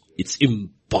 It's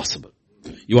impossible.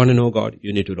 You want to know God?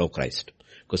 You need to know Christ.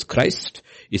 Because Christ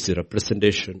is a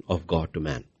representation of God to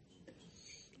man.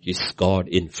 He's God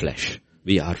in flesh.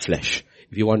 We are flesh.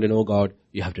 If you want to know God,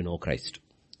 you have to know Christ.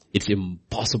 It's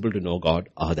impossible to know God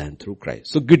other than through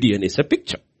Christ. So Gideon is a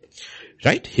picture.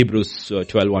 Right? Hebrews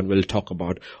 12:1 will talk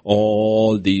about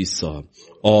all these,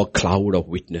 all cloud of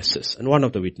witnesses. And one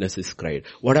of the witnesses cried,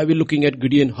 what are we looking at,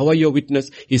 Gideon? How are you a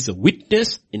witness? He's a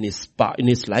witness in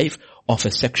his life of a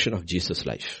section of Jesus'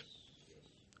 life.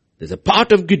 There's a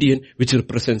part of Gideon which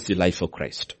represents the life of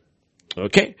Christ.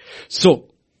 Okay? So,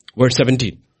 verse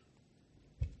 17.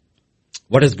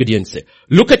 What does Gideon say?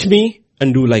 Look at me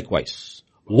and do likewise.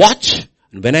 Watch,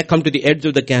 and when I come to the edge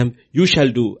of the camp, you shall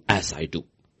do as I do.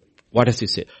 What does he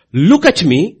say? Look at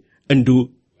me and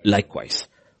do likewise.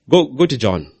 Go to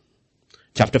John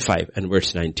chapter 5 and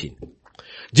verse 19.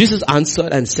 Jesus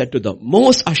answered and said to them,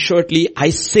 most assuredly I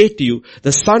say to you,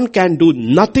 the Son can do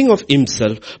nothing of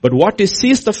himself, but what he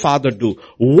sees the Father do,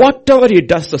 whatever he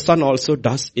does, the Son also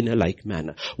does in a like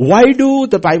manner. Why do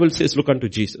the Bible says look unto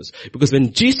Jesus? Because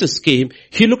when Jesus came,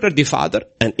 he looked at the Father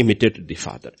and imitated the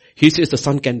Father. He says the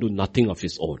Son can do nothing of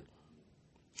his own.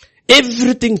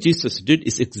 Everything Jesus did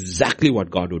is exactly what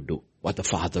God would do, what the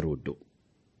Father would do.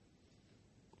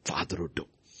 Father would do.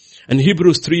 And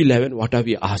Hebrews 3:11, what are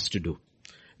we asked to do?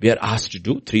 We are asked to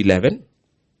do 3:11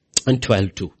 and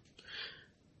 12:2.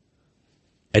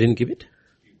 I didn't give it?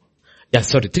 Yeah,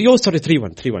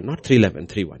 3:1, not 3:11,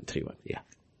 3:1, yeah.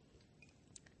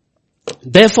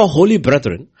 Therefore, holy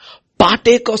brethren,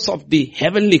 partakers of the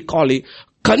heavenly calling,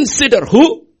 consider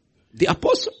who? The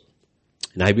apostle.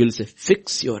 And I will say,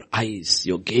 fix your eyes,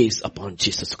 your gaze upon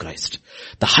Jesus Christ,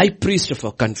 the high priest of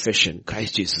our confession,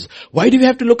 Christ Jesus. Why do we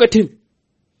have to look at him?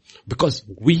 Because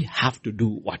we have to do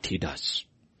what he does.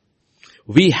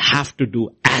 We have to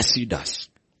do as he does.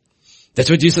 That's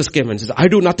why Jesus came and says, I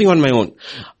do nothing on my own.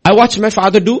 I watch my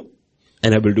Father do,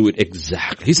 and I will do it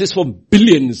exactly. He says, for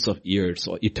billions of years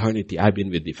or eternity, I've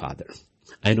been with the Father.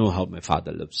 I know how my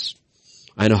Father lives.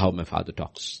 I know how my Father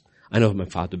talks. I know how my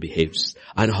Father behaves.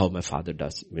 I know how my Father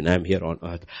does. When I'm here on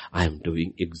earth, I am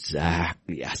doing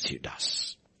exactly as he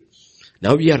does.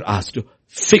 Now we are asked to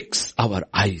fix our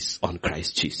eyes on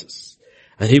Christ Jesus.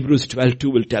 And Hebrews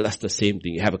 12:2 will tell us the same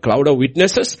thing. You have a cloud of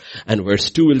witnesses, and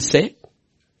verse 2 will say,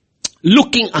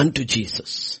 looking unto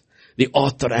Jesus, the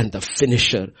author and the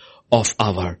finisher of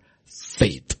our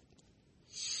faith.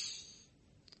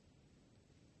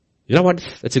 You know what?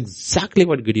 That's exactly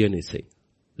what Gideon is saying.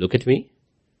 Look at me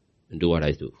and do what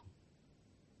I do.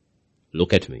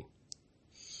 Look at me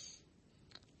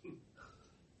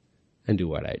and do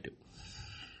what I do.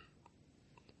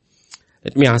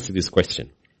 Let me ask you this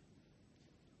question.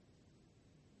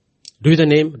 Do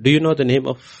you know the name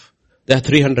of, there are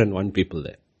 301 people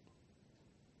there.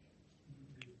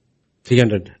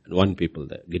 301 people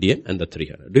there. Gideon and the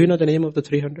 300. Do you know the name of the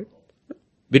 300?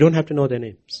 We don't have to know their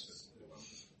names.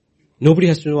 Nobody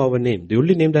has to know our name. The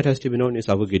only name that has to be known is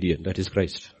our Gideon. That is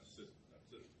Christ.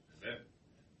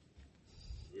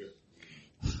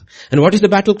 And what is the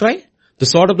battle cry? The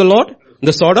sword of the Lord?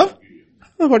 The sword of?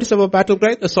 What is our battle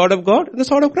cry? The sword of God and the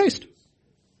sword of Christ.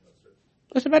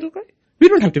 That's the battle cry. We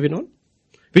don't have to be known.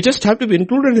 We just have to be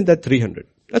included in that 300.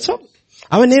 That's all.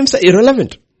 Our names are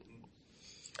irrelevant.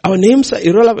 Our names are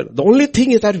irrelevant. The only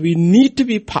thing is that we need to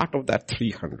be part of that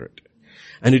 300.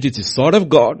 And it is the sword of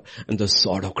God and the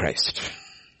sword of Christ.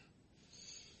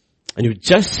 And you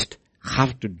just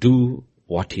have to do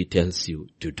what he tells you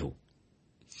to do.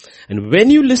 And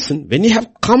when you listen, when you have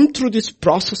come through this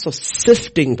process of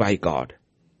sifting by God,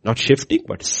 not shifting,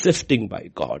 but sifting by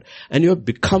God, and you have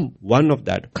become one of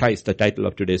that Christ, the title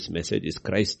of today's message is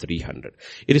Christ 300.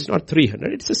 It is not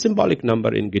 300, it's a symbolic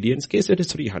number. In Gideon's case, it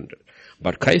is 300.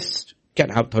 But Christ can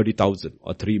have 30,000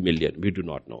 or 3 million. We do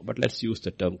not know. But let's use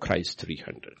the term Christ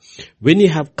 300. When you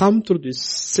have come through this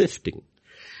sifting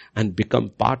and become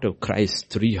part of Christ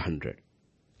 300,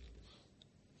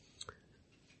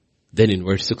 then in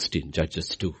verse 16,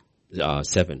 Judges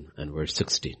 7 and verse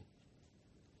 16,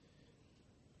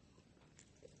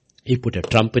 he put a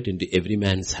trumpet into every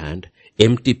man's hand,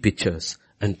 empty pitchers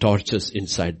and torches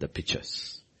inside the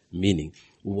pitchers. Meaning,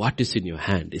 what is in your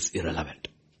hand is irrelevant.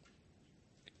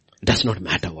 It does not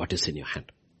matter what is in your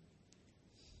hand.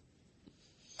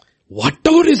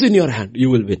 Whatever is in your hand,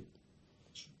 you will win.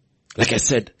 Like I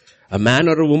said, a man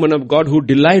or a woman of God who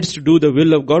delights to do the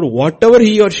will of God, whatever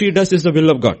he or she does is the will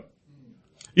of God.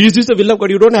 Is this the will of God?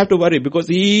 You don't have to worry because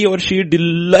he or she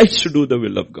delights to do the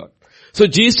will of God. So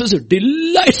Jesus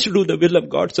delights to do the will of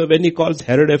God. So when he calls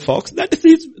Herod a fox, that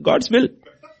is God's will.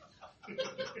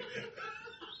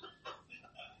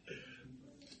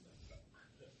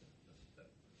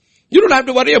 You don't have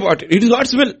to worry about it. It is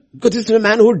God's will. Because it's a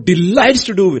man who delights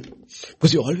to do it.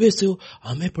 Because you always say,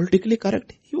 am I politically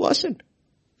correct? He wasn't.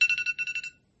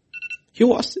 He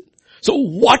wasn't. So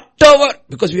whatever,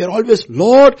 because we are always,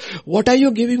 Lord, what are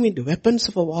you giving me? The weapons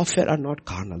of our warfare are not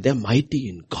carnal. They are mighty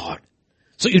in God.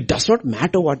 So it does not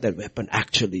matter what that weapon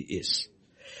actually is.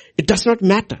 It does not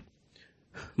matter.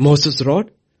 Moses'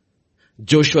 rod,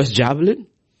 Joshua's javelin,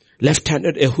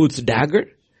 left-handed Ehud's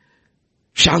dagger,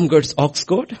 Shamgar's ox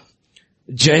goad,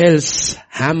 Jael's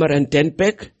hammer and tent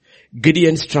peg,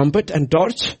 Gideon's trumpet and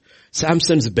torch,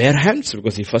 Samson's bare hands,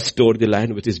 because he first tore the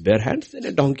lion with his bare hands, then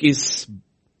a donkey's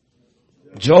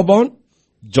jawbone,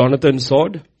 Jonathan's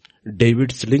sword,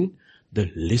 David's sling. The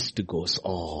list goes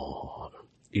on.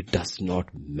 It does not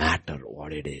matter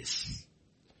what it is.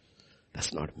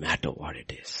 Does not matter what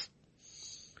it is.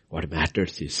 What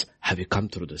matters is, have you come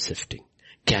through the sifting?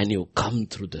 Can you come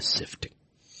through the sifting?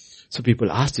 So people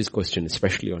ask this question,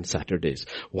 especially on Saturdays.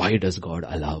 Why does God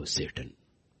allow Satan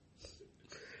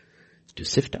to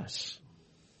sift us?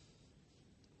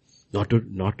 Not to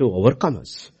overcome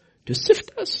us. To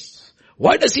sift us.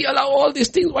 Why does he allow all these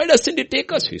things? Why doesn't he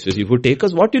take us? He says, if you take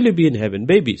us, what will you be in heaven?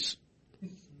 Babies.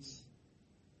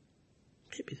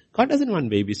 God doesn't want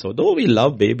babies. So though we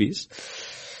love babies,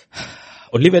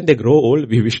 only when they grow old,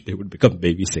 we wish they would become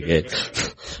babies again.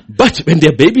 But when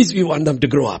they're babies, we want them to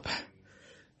grow up.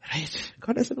 Right?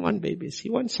 God doesn't want babies. He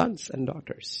wants sons and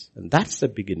daughters. And that's the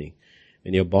beginning.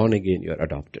 When you're born again, you're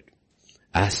adopted.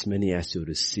 As many as you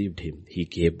received him, he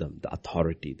gave them the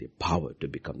authority, the power to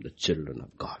become the children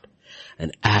of God.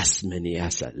 And as many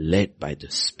as are led by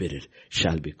the Spirit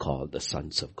shall be called the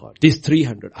sons of God. These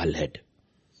 300 are led.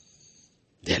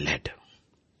 They are led.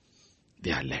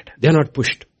 They are led. They are not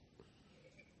pushed.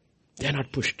 They are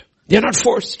not pushed. They are not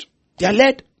forced. They are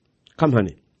led. Come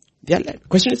honey. They are led.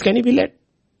 Question is, can you be led?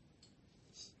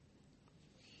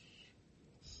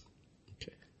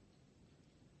 Okay.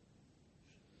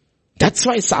 That's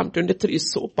why Psalm 23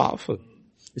 is so powerful.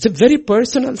 It's a very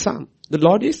personal psalm. The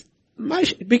Lord is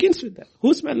it begins with that.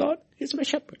 Who's my Lord? He's my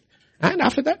shepherd. And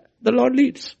after that, the Lord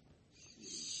leads.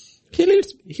 He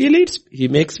leads me. He leads me. He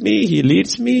makes me. He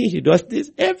leads me. He does this.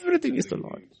 Everything is the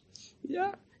Lord.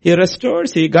 Yeah. He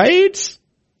restores. He guides.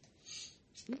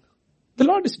 The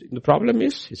Lord is, the problem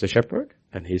is, he's a shepherd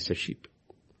and he's a sheep.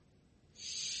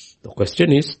 The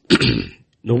question is,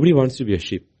 nobody wants to be a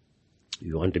sheep.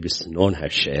 You want to be known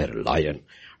as Sher, lion,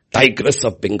 tigress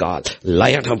of Bengal,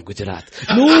 lion of Gujarat.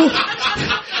 No.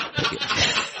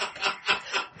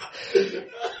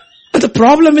 The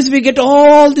problem is we get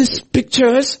all these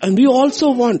pictures and we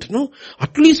also want,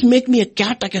 at least make me a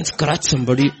cat, I can scratch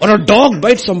somebody, or a dog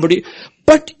bite somebody.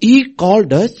 But he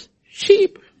called us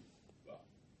sheep.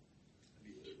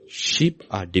 Sheep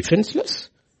are defenseless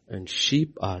and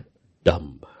sheep are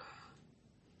dumb.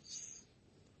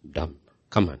 Dumb.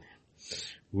 Come on.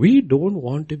 We don't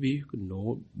want to be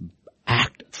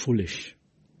act foolish.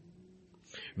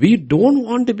 We don't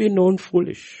want to be known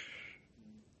foolish.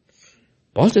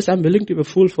 Paul says, I'm willing to be a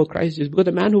fool for Christ, because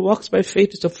the man who walks by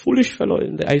faith is a foolish fellow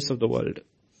in the eyes of the world.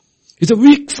 He's a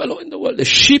weak fellow in the world. The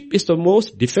sheep is the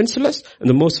most defenseless and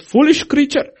the most foolish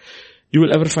creature you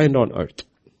will ever find on earth.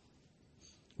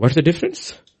 What's the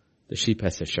difference? The sheep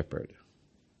has a shepherd.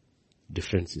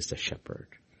 Difference is the shepherd.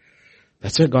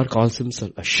 That's why God calls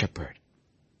himself a shepherd.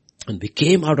 And we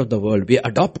came out of the world. We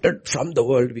adopted from the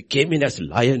world. We came in as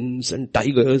lions and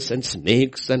tigers and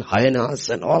snakes and hyenas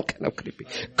and all kind of creepy,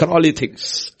 crawly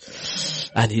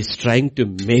things. And he's trying to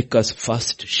make us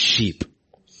first sheep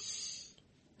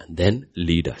and then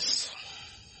lead us.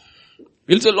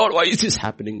 We'll say, Lord, why is this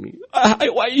happening to me?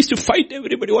 Why used to fight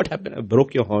everybody? What happened? I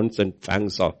broke your horns and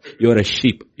fangs off. You're a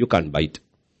sheep. You can't bite.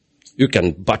 You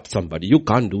can butt somebody. You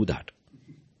can't do that.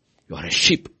 You are a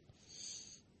sheep.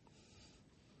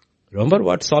 Remember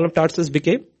what Saul of Tarsus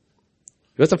became?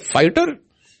 He was a fighter,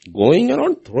 going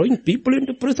around, throwing people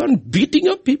into prison, beating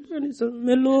up people, and he's a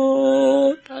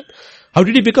mellow. How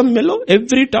did he become mellow?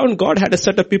 Every town God had a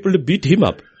set of people to beat him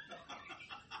up.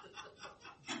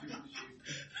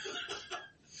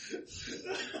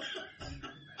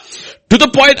 To the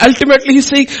point, ultimately he's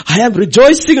saying, I am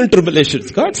rejoicing in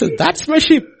tribulations. God says, that's my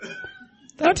sheep.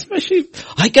 That's my sheep.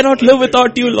 I cannot live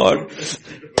without you, Lord.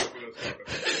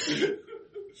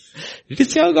 It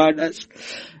is how God does.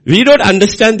 We don't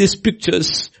understand these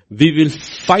pictures. We will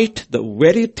fight the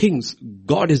very things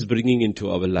God is bringing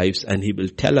into our lives, and he will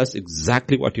tell us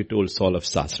exactly what he told Saul of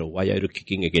Tarsus. Why are you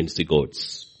kicking against the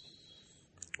goats?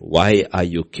 Why are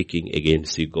you kicking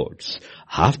against the goats?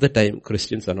 Half the time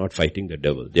Christians are not fighting the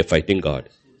devil. They're fighting God.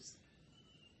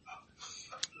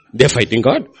 They're fighting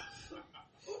God.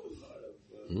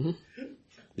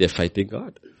 They're fighting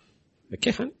God.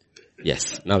 Okay, honey?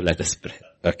 Yes. Now let us pray.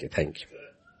 Okay, thank you.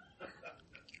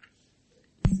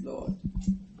 Lord.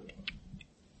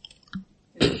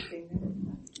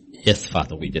 Yes,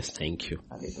 Father, we just thank you.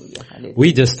 Hallelujah, hallelujah.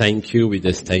 We just thank you, we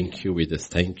just thank you, we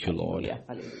just thank you, Lord.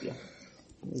 Hallelujah.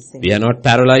 We are not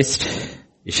paralyzed.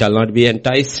 We shall not be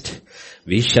enticed.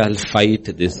 We shall fight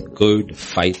this good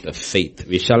fight of faith.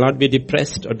 We shall not be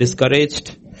depressed or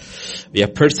discouraged. We are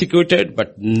persecuted,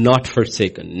 but not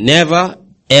forsaken. Never,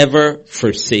 ever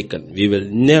forsaken. We will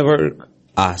never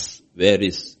ask, where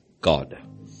is God?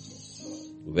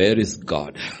 Where is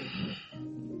God?